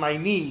has my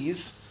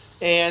knees,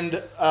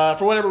 and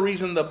for whatever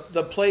reason,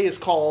 the play is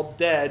called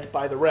dead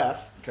by the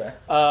ref. Okay.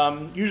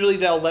 Usually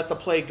they'll let the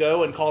play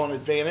go and call an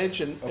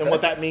advantage, and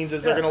what that means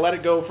is they're going to let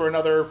it go for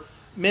another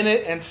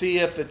minute and see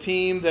if the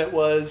team that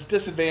was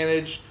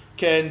disadvantaged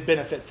can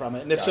benefit from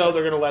it. And if so,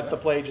 they're going to let the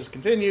play just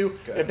continue.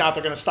 Okay. If not,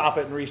 they're going to stop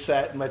it and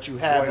reset and let you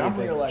have the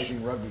advantage. I'm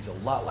realizing rugby's a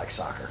lot like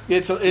soccer.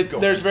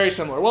 There's very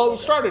similar. Well, it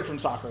started from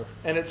soccer,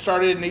 and it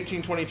started in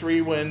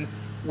 1823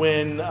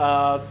 when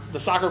the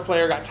soccer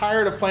player got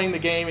tired of playing the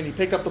game and he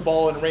picked up the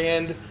ball and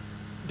ran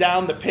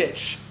down the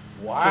pitch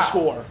to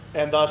score,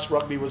 and thus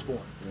rugby was born.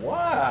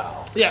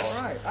 Wow. Yes.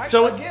 All right.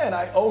 So again,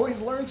 I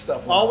always learn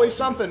stuff. Always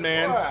something,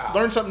 man. Wow.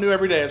 Learn something new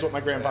every day is what my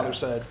grandfather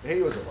said.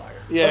 He was a liar.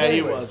 Yeah,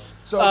 he was.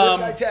 So this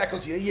guy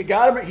tackles you. You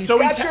got him. He's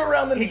got you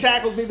around the knees. He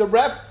tackles me. The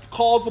ref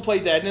calls the play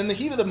dead, and in the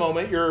heat of the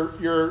moment,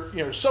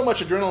 you're so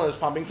much adrenaline is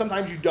pumping.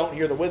 Sometimes you don't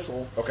hear the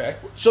whistle. Okay.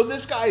 So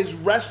this guy is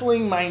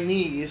wrestling my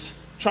knees,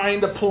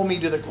 trying to pull me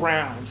to the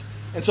ground.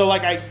 And so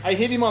I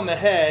hit him on the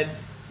head,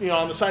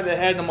 on the side of the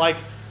head, and I'm like,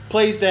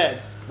 play's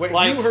dead. Wait,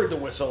 you heard the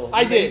whistle.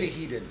 I did. Maybe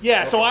he didn't.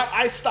 Yeah, okay. So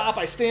I stop.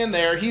 I stand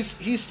there.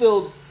 He's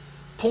still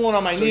pulling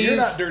on my knees. So you're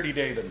not Dirty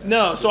David then.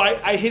 No, so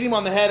I hit him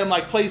on the head. I'm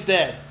like, play's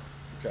dead.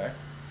 Okay.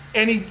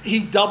 And he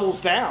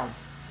doubles down,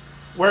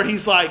 where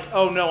he's like,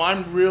 oh no,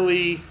 I'm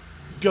really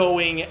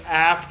going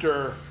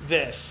after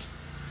this.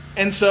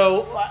 And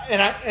so,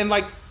 and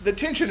the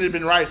tension had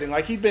been rising.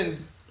 Like, he'd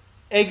been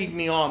egging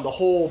me on the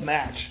whole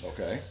match.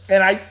 Okay.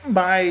 And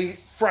my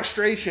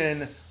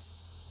frustration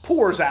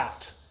pours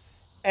out.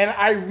 And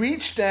I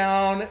reach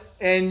down,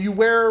 and you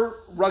wear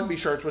rugby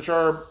shirts, which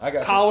are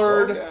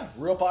collared,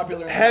 real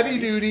popular, heavy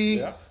duty.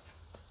 Yeah.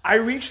 I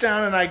reach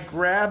down and I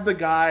grab the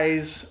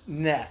guy's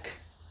neck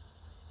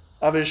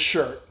of his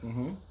shirt,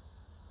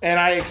 and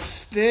I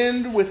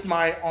extend with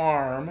my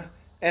arm.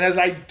 And as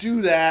I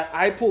do that,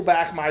 I pull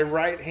back my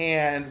right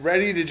hand,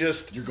 ready to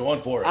just. You're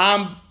going for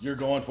it. You're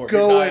going for it.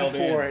 Going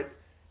for it.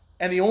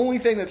 And the only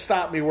thing that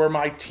stopped me were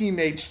my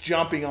teammates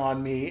jumping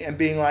on me and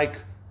being like,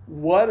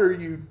 "What are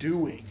you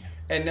doing?"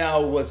 And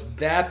now, was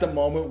that the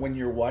moment when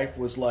your wife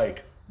was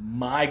like,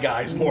 my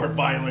guy's more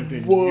violent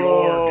than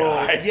your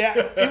guy?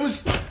 Yeah, it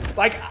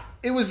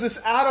was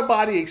this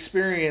out-of-body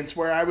experience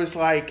where I was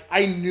like,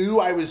 I knew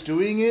I was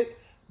doing it,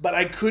 but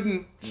I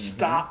couldn't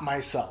stop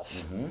myself.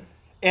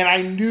 And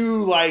I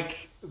knew,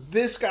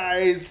 this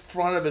guy's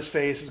front of his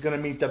face is going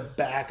to meet the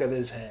back of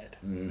his head.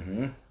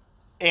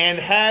 And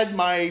had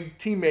my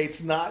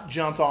teammates not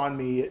jumped on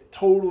me, it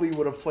totally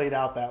would have played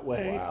out that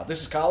way. Wow. This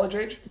is college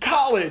age?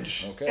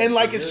 College. Okay. And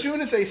as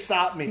soon as they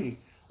stopped me,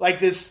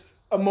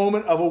 a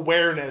moment of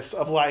awareness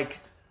of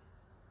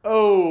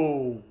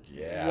oh,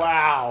 yeah.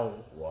 Wow.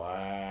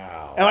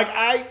 Wow.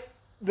 And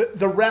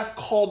the ref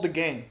called the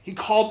game.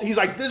 He's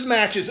like, this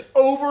match is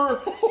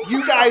over.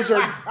 You guys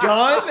are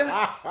done.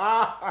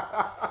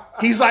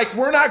 He's like,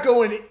 we're not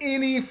going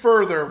any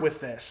further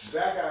with this.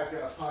 That guy's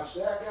going to punch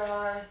that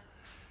guy.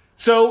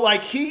 So,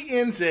 he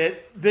ends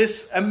it.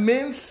 This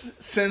immense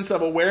sense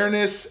of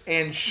awareness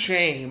and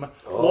shame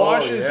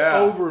washes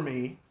over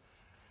me.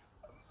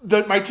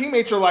 My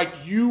teammates are like,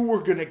 you were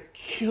going to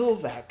kill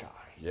that guy.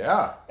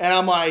 Yeah. And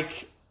I'm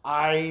like,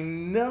 I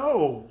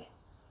know.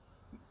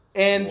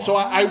 And so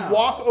I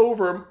walk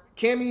over.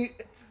 Cammie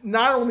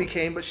not only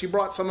came, but she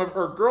brought some of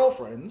her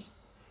girlfriends.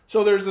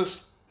 So there's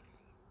this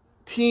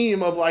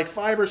team of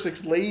 5 or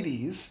 6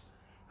 ladies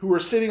who are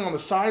sitting on the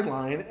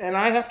sideline. And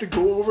I have to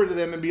go over to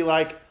them and be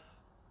like,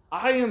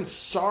 I am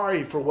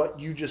sorry for what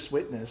you just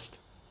witnessed,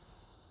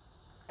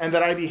 and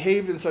that I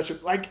behaved in such a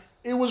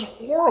it was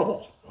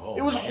horrible.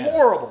 It was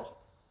horrible.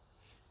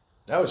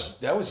 That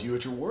was you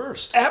at your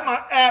worst. At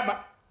my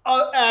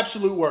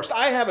absolute worst.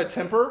 I have a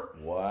temper.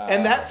 Wow.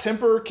 And that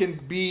temper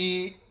can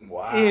be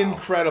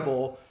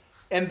incredible,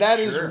 and that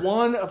is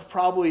one of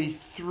probably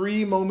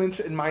 3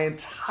 moments in my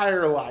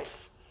entire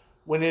life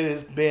when it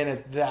has been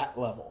at that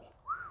level.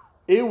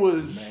 It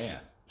was,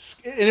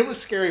 and it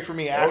was scary for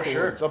me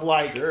afterwards.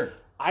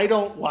 I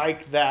don't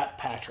like that,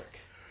 Patrick.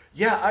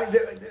 Yeah,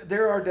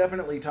 there are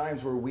definitely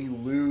times where we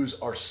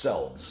lose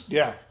ourselves.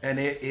 Yeah. And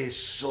it is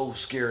so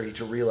scary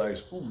to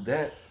realize,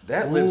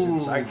 that lives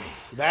inside me.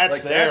 That's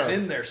there. That's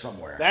in there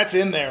somewhere. That's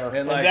in there.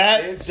 And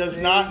that does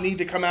not need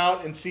to come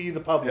out and see the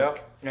public.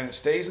 Yep. And it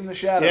stays in the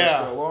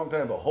shadows for a long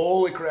time. But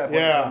holy crap,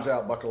 when it comes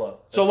out, buckle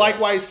up. So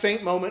likewise,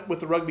 same moment with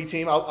the rugby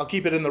team. I'll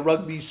keep it in the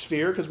rugby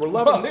sphere because we're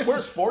loving this.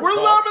 We're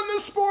loving the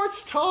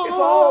sports talk. It's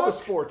all the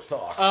sports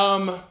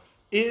talk.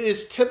 It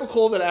is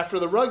typical that after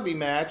the rugby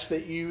match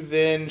that you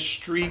then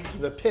streak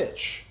the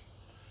pitch.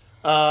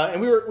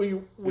 And we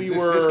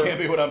were. This can't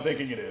be what I'm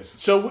thinking it is.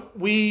 So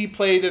we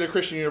played at a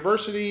Christian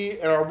university,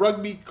 and our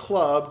rugby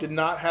club did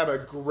not have a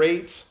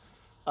great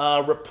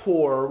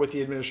rapport with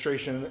the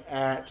administration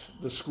at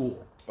the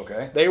school.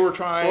 Okay. They were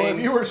trying... Well,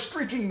 if you were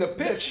streaking the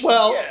pitch,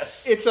 well,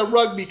 yes. It's a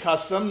rugby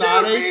custom,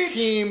 not a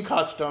team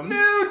custom.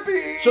 Nude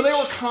beach! So they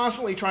were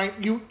constantly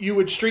trying... You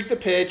would streak the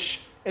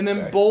pitch, and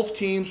then both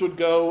teams would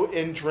go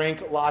and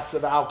drink lots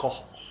of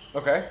alcohol.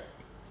 Okay.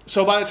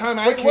 So by the time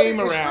I came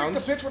around...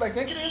 Streak the pitch, what I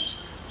think it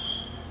is?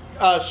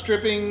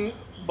 Stripping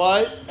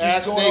butt,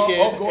 ass naked,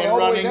 and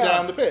running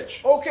down the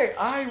pitch. Okay,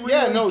 I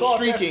really thought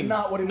streaking.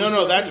 That's not what it was.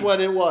 No, that's what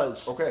it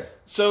was. Okay.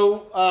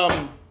 So,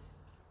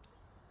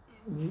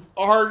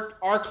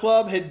 our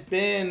club had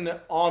been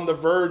on the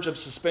verge of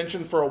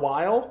suspension for a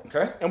while.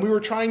 Okay. And we were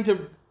trying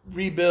to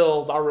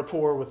rebuild our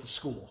rapport with the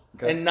school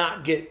and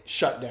not get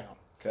shut down.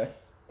 Okay.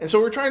 And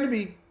so we're trying to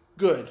be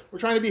good. We're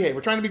trying to behave.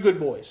 We're trying to be good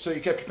boys. So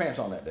you kept your pants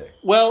on that day?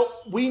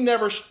 Well, we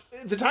never...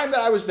 The time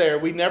that I was there,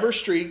 we never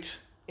streaked,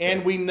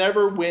 and we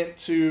never went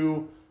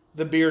to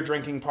the beer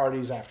drinking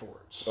parties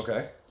afterwards.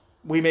 Okay.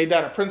 We made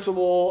that a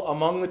principle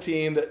among the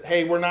team that,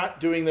 hey, we're not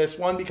doing this.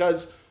 One,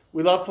 because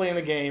we love playing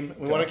the game.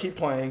 We want to keep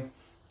playing.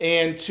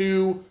 And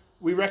two,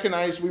 we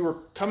recognized we were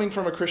coming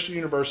from a Christian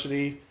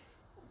university.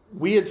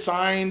 We had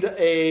signed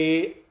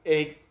a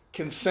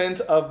consent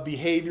of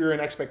behavior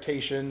and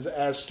expectations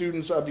as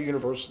students of the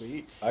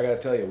university. I got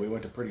to tell you, we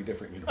went to pretty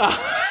different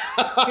universities.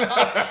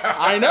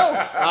 I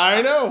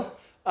know.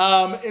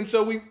 And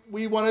so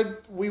we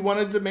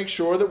wanted to make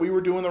sure that we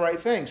were doing the right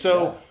thing.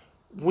 So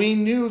we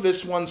knew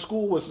this one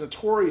school was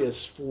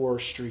notorious for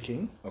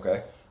streaking.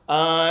 Okay.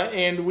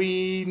 And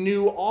we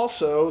knew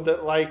also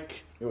that, like...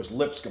 It was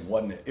Lipscomb,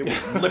 wasn't it? It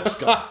was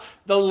Lipscomb.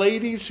 The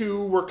ladies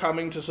who were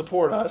coming to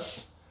support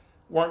us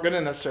weren't going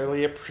to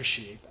necessarily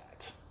appreciate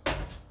that.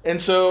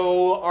 And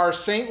so our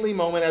saintly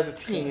moment as a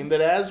team,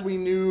 that as we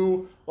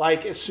knew,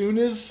 like, as soon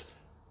as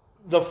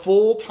the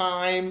full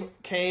time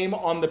came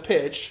on the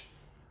pitch,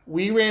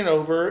 we ran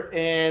over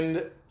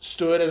and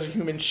stood as a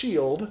human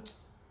shield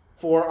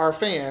for our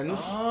fans.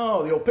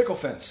 Oh, the old pickle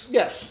fence.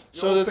 Yes,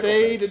 so that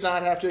they did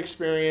not have to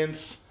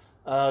experience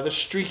the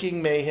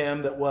streaking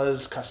mayhem that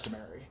was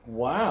customary.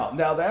 Wow.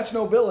 Now, that's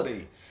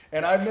nobility.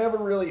 And I've never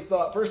really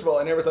thought, first of all,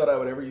 I never thought I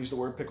would ever use the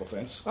word pickle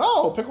fence.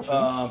 Oh, pickle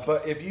fence.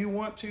 But if you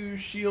want to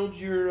shield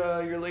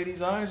your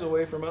lady's eyes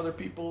away from other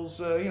people's,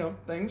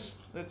 things,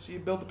 you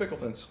build the pickle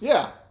fence.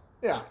 Yeah.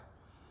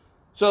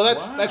 So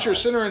that's your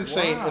sinner and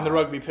saint in the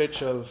rugby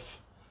pitch of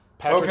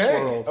Patrick's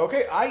World.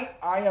 Okay, I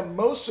am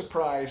most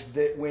surprised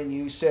that when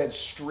you said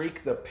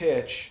streak the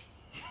pitch,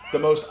 the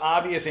most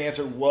obvious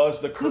answer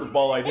was the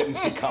curveball I didn't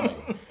see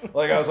coming.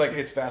 Like, I was like,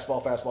 it's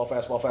fastball. No, it's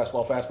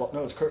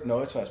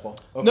fastball.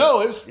 Okay.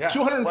 No, it was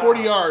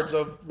 240 yards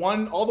of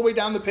one all the way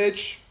down the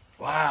pitch.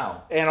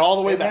 Wow. And all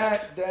the way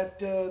back.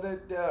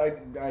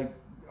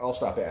 I'll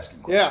stop asking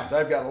questions. Yeah.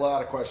 I've got a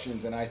lot of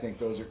questions, and I think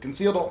those are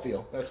conceal, don't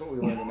feel. That's what we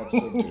learned in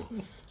episode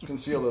 2.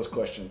 Conceal those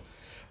questions.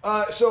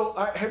 So,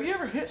 have you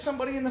ever hit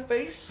somebody in the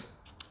face?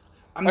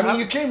 I mean,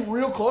 you came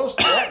real close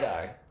to that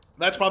guy.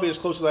 That's probably as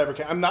close as I ever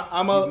came. You've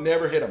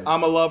never hit him.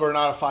 I'm a lover,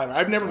 not a fighter.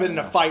 I've never been in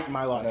a fight in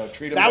my life. No,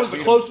 treat him. That was the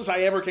closest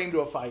I ever came to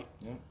a fight.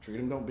 Yeah,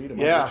 treat him, don't beat him.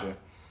 Yeah.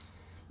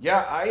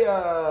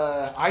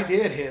 I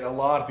did hit a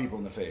lot of people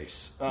in the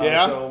face.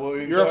 So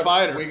you're a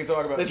fighter. We can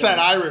talk about. It's that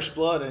Irish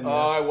blood in you.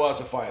 I was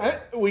a fighter.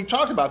 We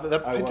talked about that.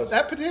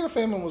 That potato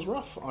famine was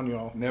rough on you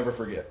all. Never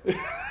forget.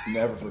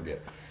 Never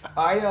forget.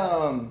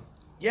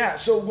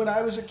 So when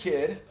I was a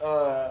kid,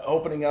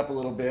 opening up a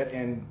little bit,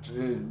 and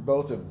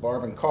both of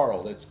Barb and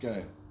Carl, that's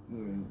gonna.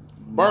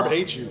 Barb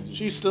hates you.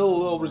 She's still a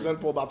little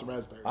resentful about the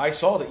raspberries. I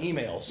saw the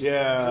emails.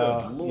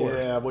 Yeah. Good Lord.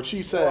 Yeah, what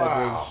she said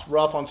was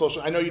rough on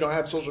social. I know you don't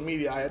have social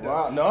media. I had to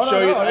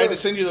I had to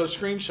send you those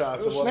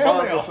screenshots. It was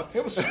snail mail.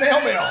 It was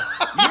snail mail.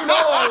 You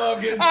know I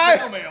love getting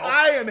snail mail.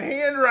 I am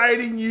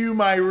handwriting you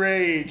my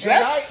rage.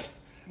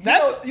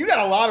 You got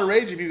a lot of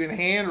rage if you can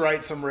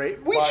handwrite some rage.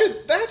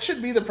 That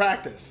should be the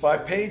practice. By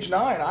page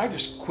 9, I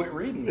just quit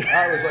reading.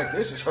 I was like,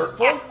 this is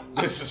hurtful.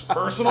 This is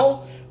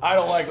personal. I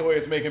don't like the way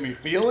it's making me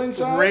feel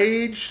inside.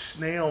 Rage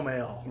snail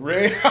mail.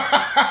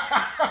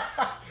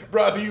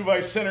 Brought to you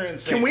by Sinner and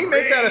Saint. Can we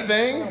make that a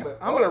thing?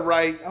 I'm gonna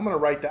write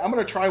that. I'm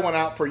gonna try one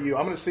out for you.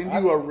 I'm gonna send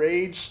you a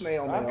rage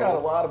snail mail. I've got a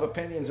lot of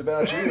opinions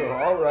about you.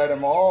 I'll write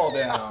them all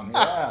down. Yeah,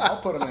 I'll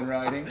put them in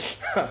writing.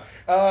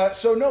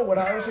 When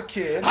I was a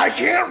kid, I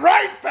can't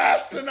write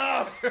fast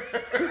enough.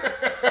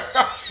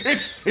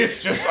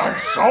 It's just I'm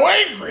so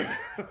angry.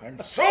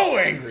 I'm so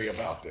angry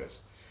about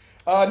this.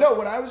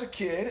 When I was a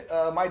kid,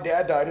 my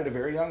dad died at a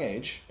very young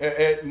age.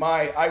 I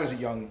was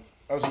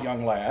a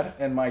young lad,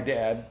 and my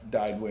dad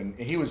died when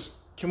he was.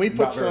 Can we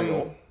put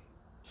some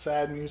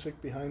sad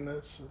music behind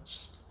this?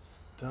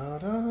 Da,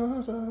 da,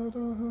 da,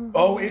 da.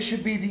 Oh, it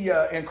should be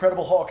the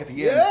Incredible Hulk at the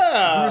end.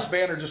 Yeah, Bruce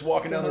Banner just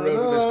walking down the road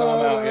with his thumb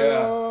out.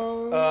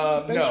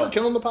 Yeah. Thanks for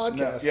killing the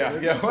podcast. No,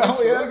 yeah. Well,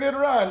 we had a good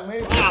run.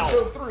 Maybe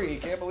episode 3.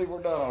 Can't believe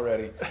we're done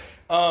already.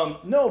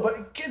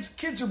 But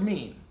kids are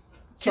mean.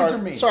 Kids are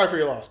mean. Sorry for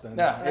your loss, Ben.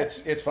 No,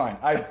 it's fine.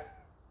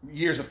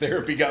 Years of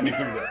therapy got me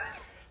through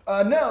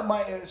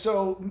that.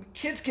 So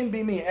kids can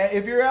be mean.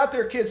 If you're out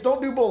there, kids,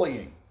 don't do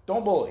bullying.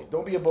 Don't bully.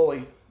 Don't be a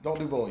bully. Don't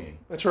do bullying.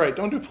 That's right.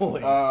 Don't do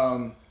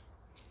bullying.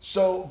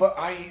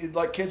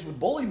 But kids would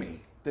bully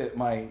me. that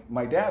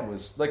my dad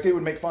was like. They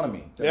would make fun of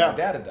me that my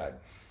dad had died.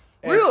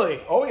 And, Really?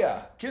 Oh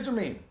yeah, kids are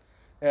mean,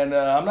 and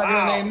I'm not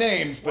going to name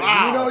names, but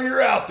you know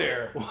you're out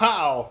there.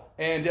 Wow.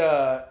 And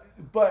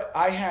but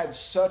I had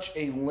such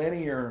a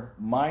linear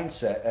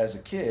mindset as a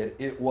kid.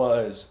 It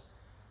was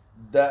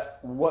that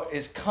what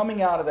is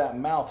coming out of that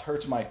mouth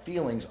hurts my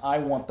feelings. I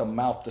want the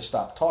mouth to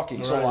stop talking.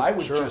 Right, So I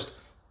would just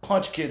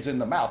punch kids in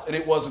the mouth. And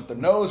it wasn't the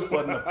nose, it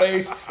wasn't the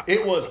face,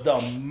 it was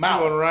the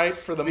mouth. Going right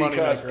for the money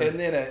maker. And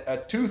then a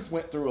tooth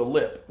went through a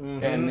lip,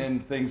 and then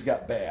things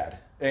got bad.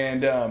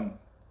 And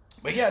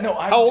but yeah, no.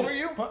 How old are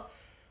you?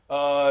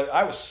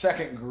 I was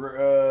second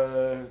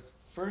grade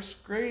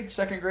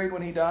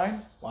when he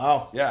died.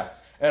 Wow. Yeah.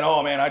 And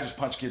oh man, I just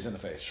punch kids in the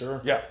face. Sure.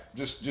 Yeah,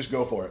 just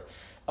go for it.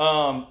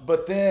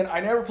 But then I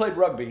never played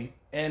rugby,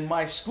 and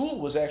my school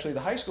was actually, the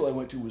high school I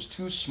went to was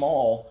too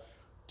small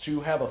to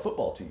have a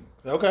football team.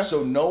 Okay.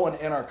 So no one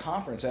in our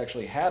conference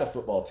actually had a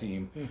football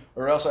team,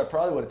 or else I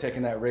probably would have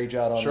taken that rage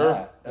out on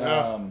that.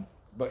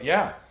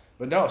 Yeah.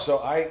 But no, so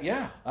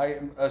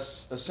a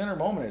center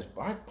moment is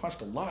I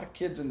punched a lot of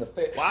kids in the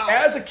face. Wow.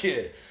 As a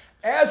kid,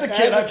 I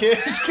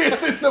punched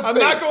kids in the face. I'm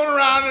not going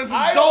around as an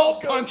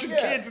adult punching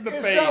kids in the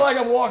face. It's not like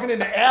I'm walking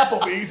into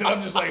Applebee's and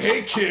I'm just like,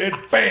 hey kid,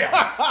 bam.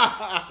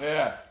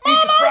 Yeah. Eat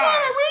your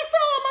fries.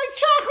 Refill on my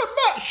chocolate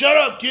milk. Shut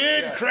up,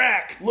 kid. Yeah.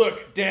 Crack.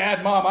 Look,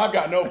 Dad, Mom, I've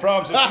got no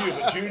problems with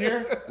you, but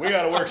Junior, we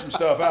got to work some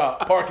stuff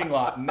out. Parking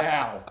lot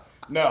now.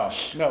 No.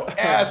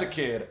 As a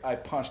kid, I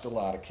punched a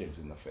lot of kids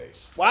in the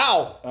face.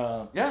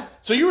 Wow. Yeah.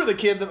 So you were the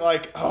kid that I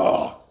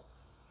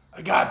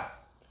got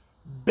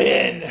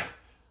Ben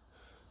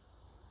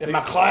in my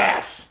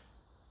class.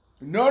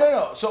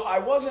 No. So I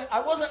wasn't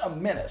a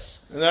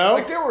menace. No?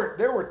 Like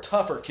there were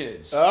tougher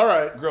kids. All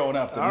right. Growing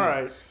up. All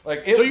right.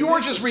 Like so you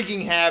weren't just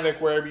wreaking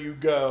havoc wherever you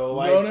go.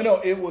 Like...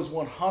 No. It was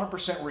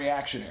 100%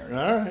 reactionary.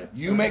 All right.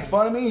 You make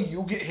fun of me,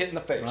 you get hit in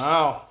the face.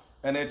 Wow.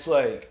 And it's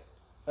like,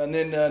 and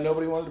then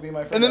nobody wanted to be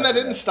my friend. And then that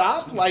didn't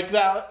stop like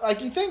that. Like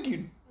you think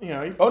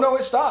Oh no,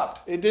 it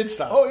stopped. It did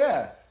stop. Oh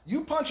yeah.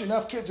 You punch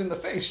enough kids in the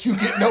face, you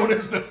get known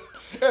as the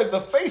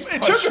face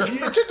puncher.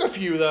 It took a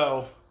few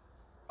though.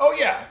 Oh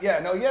yeah.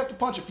 No, you have to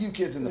punch a few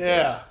kids in the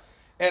face.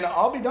 And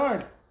I'll be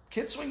darned,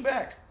 kids swing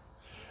back.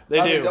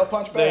 They do. They'll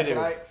punch back. They do.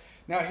 And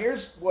now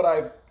here's what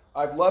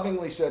I've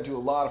lovingly said to a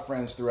lot of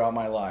friends throughout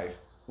my life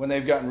when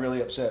they've gotten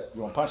really upset. You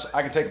want to punch?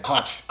 I can take a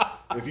punch.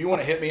 If you want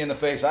to hit me in the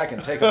face, I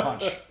can take a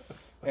punch.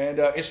 And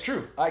it's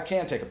true. I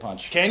can take a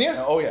punch. Can you?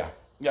 Oh yeah.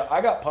 Yeah, I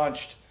got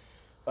punched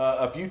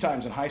a few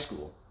times in high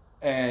school,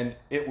 and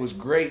it was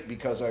great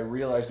because I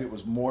realized it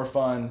was more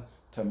fun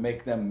to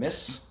make them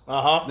miss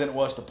than it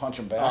was to punch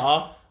them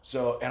back.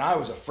 So, and I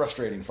was a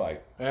frustrating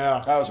fight.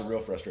 Yeah. I was a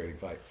real frustrating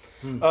fight.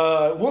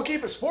 We'll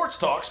keep it sports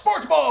talk.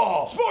 Sports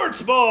ball!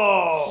 Sports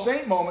ball!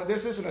 Saint moment.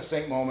 This isn't a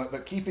saint moment,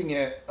 but keeping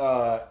it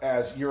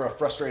as you're a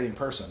frustrating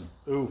person.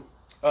 Ooh.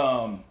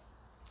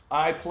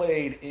 I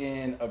played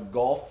in a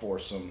golf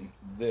foursome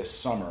this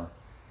summer,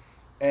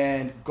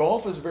 and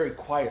golf is a very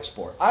quiet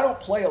sport. I don't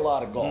play a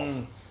lot of golf.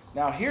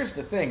 Now, here's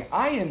the thing.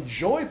 I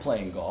enjoy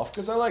playing golf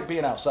because I like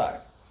being outside.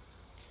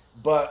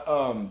 But,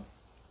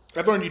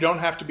 I've learned you don't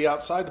have to be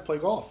outside to play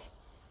golf.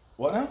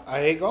 What now?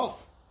 I hate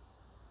golf.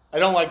 I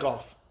don't like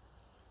golf.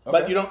 Okay.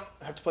 But you don't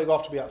have to play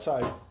golf to be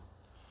outside.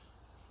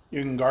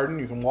 You can garden,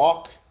 you can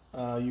walk,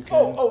 you can...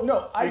 Oh,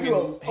 no. I you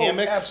do can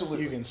hammock,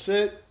 absolutely. You can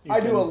sit. I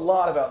do a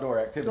lot of outdoor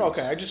activities.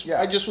 Okay, I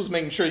just was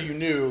making sure you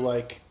knew,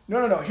 like...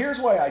 No. Here's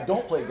why I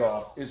don't play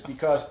golf is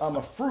because I'm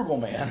a frugal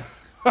man.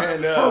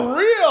 And, For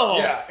real?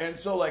 Yeah, and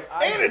so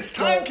and it's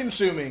time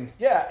consuming.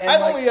 Yeah. And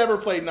I've only ever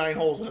played 9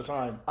 holes at a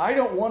time. I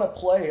don't want to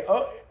play...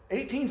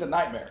 18's a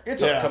nightmare.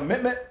 It's a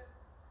commitment.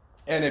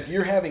 And if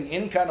you're having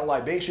any kind of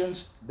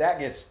libations, that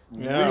gets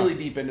really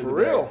deep into the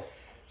day.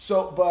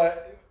 So,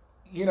 but,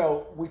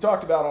 we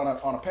talked about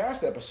on a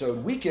past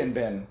episode, weekend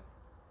Ben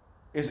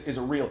is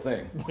a real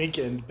thing.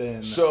 Weekend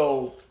Ben.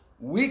 So,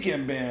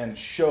 weekend Ben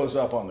shows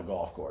up on the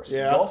golf course.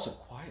 Yeah. Golf's a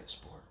quiet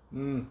sport.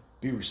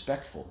 Be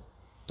respectful.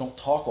 Don't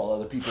talk while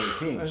other people are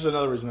team. There's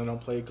another reason I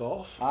don't play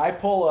golf. I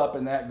pull up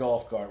in that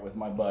golf cart with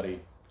my buddy.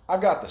 I've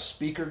got the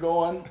speaker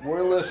going.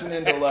 We're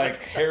listening to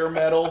hair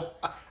metal.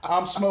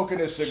 I'm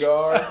smoking a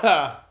cigar.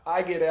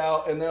 I get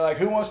out and they're like,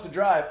 who wants to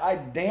drive? I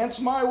dance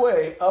my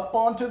way up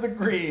onto the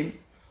green,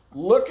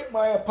 look at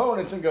my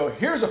opponents and go,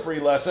 here's a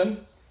free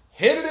lesson.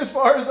 Hit it as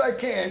far as I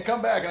can.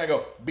 Come back and I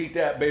go, beat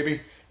that,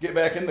 baby. Get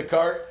back in the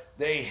cart.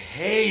 They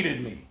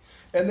hated me.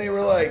 And they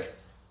were like,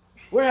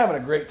 we're having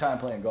a great time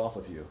playing golf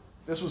with you.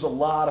 This was a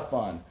lot of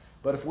fun.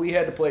 But if we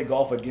had to play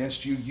golf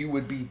against you, you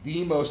would be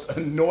the most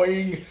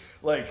annoying,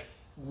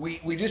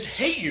 we just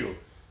hate you.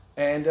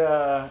 And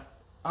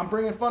I'm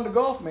bringing fun to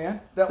golf,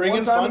 man. That bringing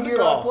one time fun a to year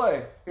golf. I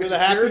play. It's You're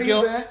a charity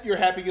event. You're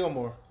Happy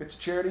Gilmore. It's a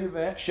charity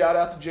event. Shout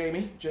out to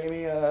Jamie.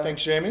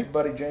 Thanks, Jamie.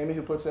 Buddy Jamie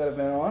who puts that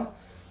event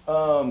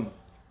on.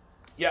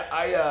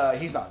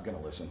 He's not going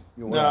to listen.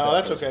 No,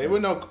 that's okay.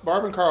 Well, no,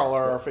 Barb and Carl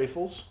are our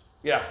faithfuls.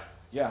 Yeah.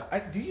 Yeah.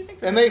 Do you think?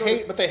 And they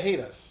hate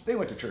us. They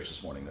went to church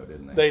this morning, though,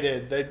 didn't they? They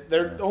did.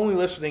 They're only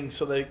listening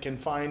so they can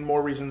find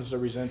more reasons to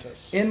resent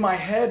us. In my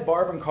head,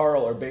 Barb and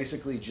Carl are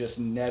basically just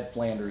Ned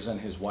Flanders and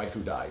his wife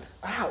who died.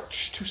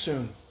 Ouch! Too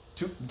soon.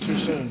 Too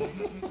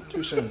soon.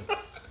 Too soon.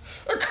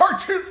 A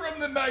cartoon from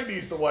the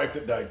 90s, the wife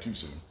that died too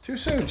soon. Too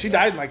soon. She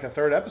died in like the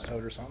 3rd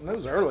episode or something. That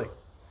was early.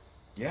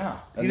 Yeah.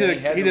 He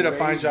did a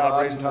fine job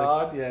Rod raising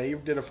Todd. Yeah, he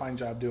did a fine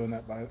job doing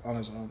that on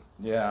his own.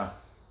 Yeah.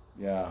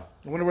 Yeah.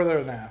 I wonder where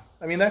they're now.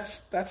 I mean,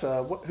 that's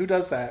who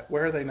does that?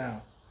 Where are they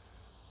now?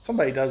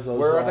 Somebody does those.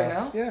 Where are they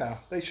now? Yeah,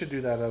 they should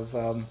do that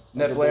of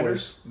Ned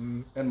Flanders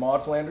and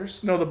Maude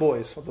Flanders? No, the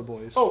boys. Of the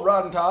boys. Oh,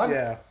 Rod and Todd?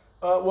 Yeah.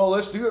 Well,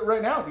 let's do it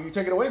right now. You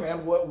take it away,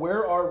 man.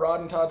 Where are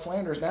Rod and Todd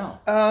Flanders now?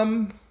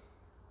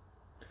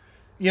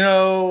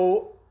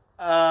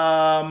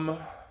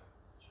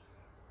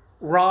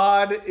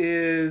 Rod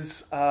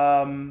is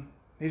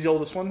he's the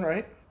oldest one,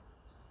 right?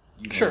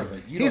 You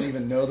don't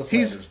even know the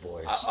Flanders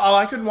boys.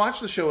 I couldn't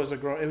watch the show as a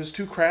grown. It was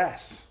too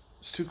crass.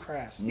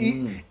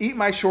 Eat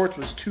My Shorts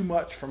was too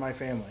much for my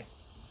family.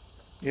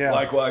 Yeah.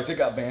 Likewise, it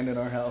got banned in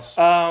our house.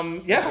 Yeah.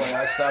 That's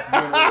why I stopped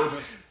being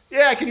religious.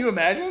 Yeah, can you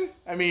imagine?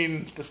 I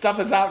mean, the stuff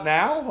that's out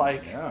now,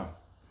 like that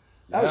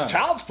was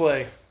child's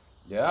play.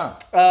 Yeah.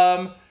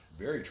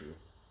 Very true.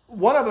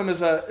 One of them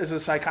is a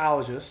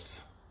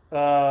psychologist,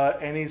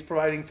 and he's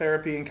providing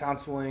therapy and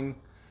counseling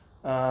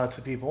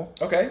to people.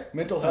 Okay,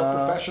 mental health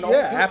professional.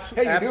 Yeah,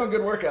 absolutely. Hey, you're doing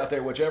good work out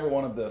there, whichever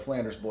one of the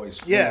Flanders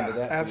boys. Yeah, into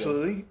that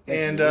absolutely.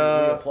 And we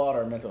applaud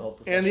our mental health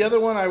professionals. And the other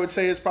one I would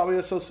say is probably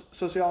a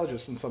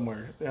sociologist in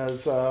somewhere.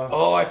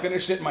 I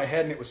finished it in my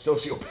head and it was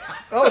sociopath.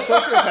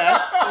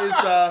 Sociopath is.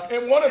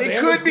 And one of them it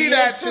could is be the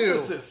that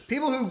antithesis. too.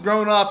 People who've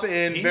grown up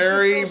in He's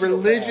very a sociopath.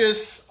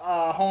 religious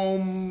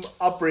home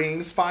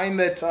upbringings find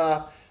that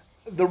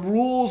the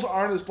rules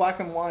aren't as black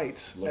and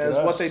white as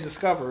what they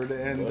discovered,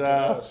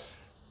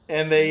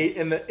 and they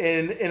in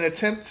an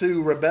attempt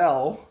to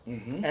rebel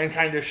and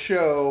kind of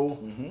show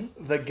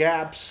the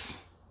gaps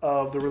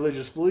of the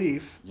religious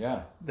belief.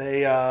 Yeah,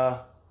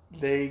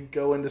 they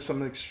go into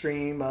some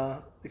extreme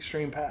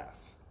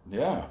paths.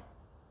 Yeah,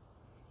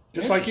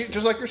 just like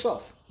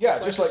yourself. Yeah,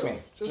 just like me.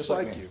 Just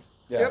like you.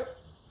 Yeah. Yep.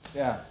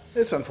 Yeah.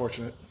 It's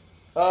unfortunate.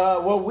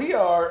 Well, we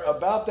are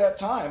about that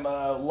time.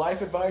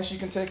 Life advice you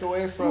can take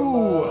away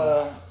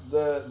from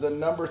the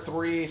number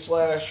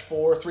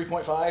 3/4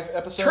 3.5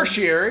 episode.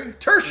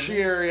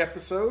 Tertiary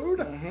episode.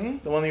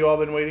 The one that you all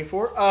been waiting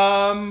for.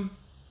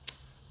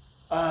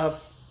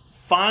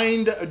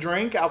 Find a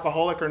drink,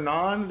 alcoholic or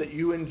non, that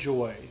you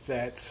enjoy,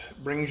 that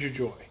brings you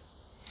joy.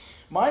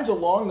 Mine's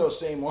along those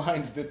same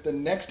lines, that the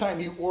next time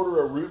you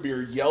order a root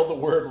beer, yell the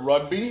word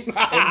rugby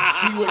and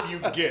see what you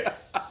get.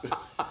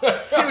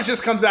 See what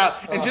just comes out,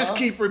 and just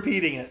keep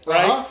repeating it,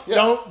 right?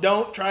 Yeah.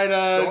 Don't try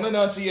to... Don't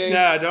enunciate.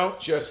 Yeah, don't...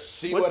 Just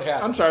see what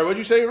happens. I'm sorry, what'd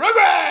you say? Rugby!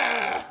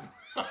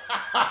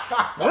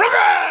 Rugby!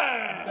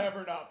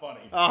 Never not funny.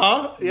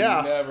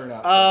 Yeah. Never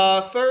not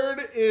funny.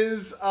 Third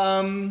is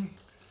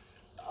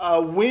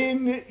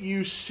when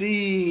you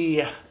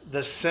see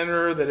the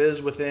sinner that is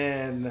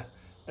within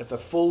at the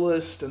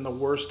fullest and the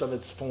worst of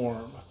its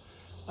form.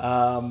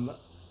 Lock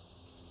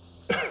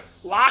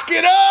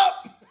it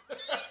up!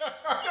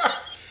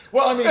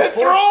 Well, I mean,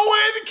 throw away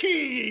the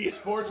key.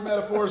 Sports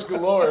metaphors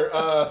galore.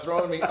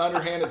 Throwing me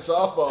underhanded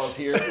softballs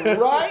here.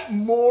 Write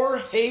more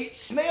hate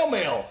snail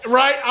mail.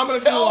 Right, I'm gonna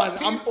do one.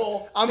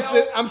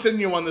 I'm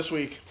sending you one this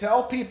week.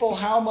 Tell people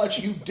how much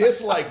you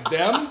dislike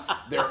them,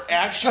 their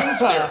actions,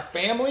 their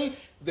family,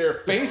 their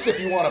face. If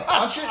you want to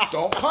punch it,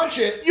 don't punch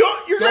it.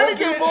 Don't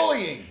do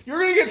bullying.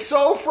 You're gonna get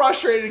so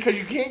frustrated because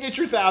you can't get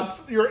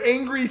your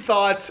angry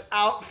thoughts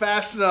out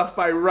fast enough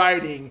by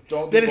writing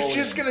that it's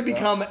just gonna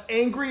become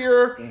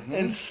angrier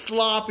and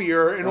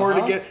sloppier in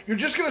order to get. You're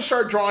just gonna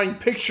start drawing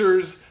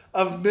pictures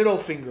of middle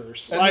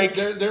fingers. And like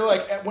they're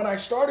like, when I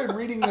started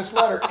reading this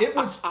letter, it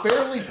was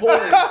fairly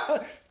poised,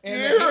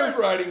 and the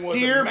handwriting was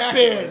immaculate.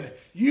 Ben,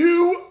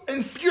 you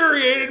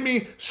infuriated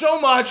me so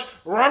much.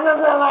 By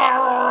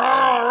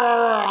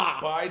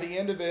the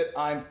end of it,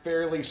 I'm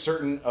fairly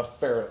certain a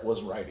ferret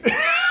was writing.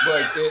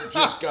 Like, it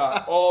just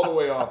got all the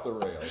way off the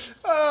rails.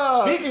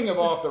 Speaking of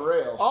off the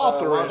rails,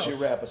 why don't you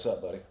wrap us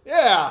up, buddy?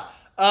 Yeah.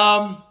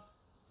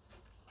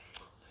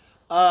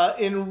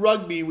 In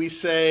rugby, we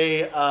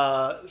say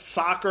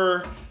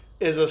soccer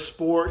is a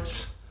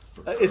sport,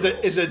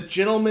 is a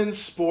gentleman's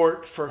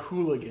sport for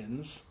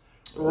hooligans.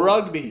 Oh.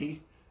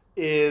 Rugby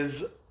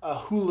is a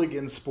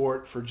hooligan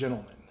sport for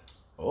gentlemen.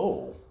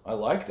 Oh, I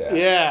like that.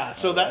 Yeah,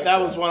 so that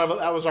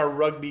was our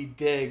rugby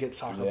dig at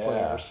soccer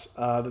players.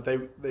 That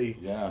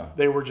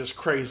they were just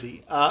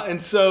crazy.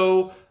 And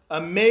so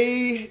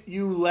may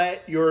you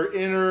let your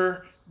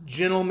inner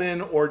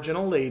gentleman or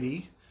gentle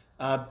lady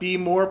be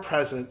more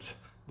present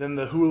than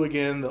the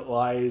hooligan that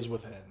lies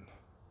within.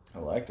 I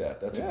like that.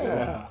 That's a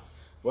good one.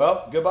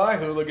 Well, goodbye,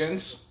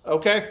 hooligans.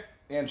 Okay.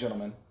 And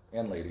gentlemen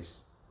and ladies.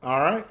 All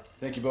right.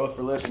 Thank you both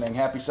for listening.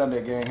 Happy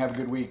Sunday, gang. Have a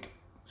good week.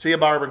 See you,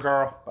 Barb and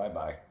Carl.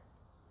 Bye-bye.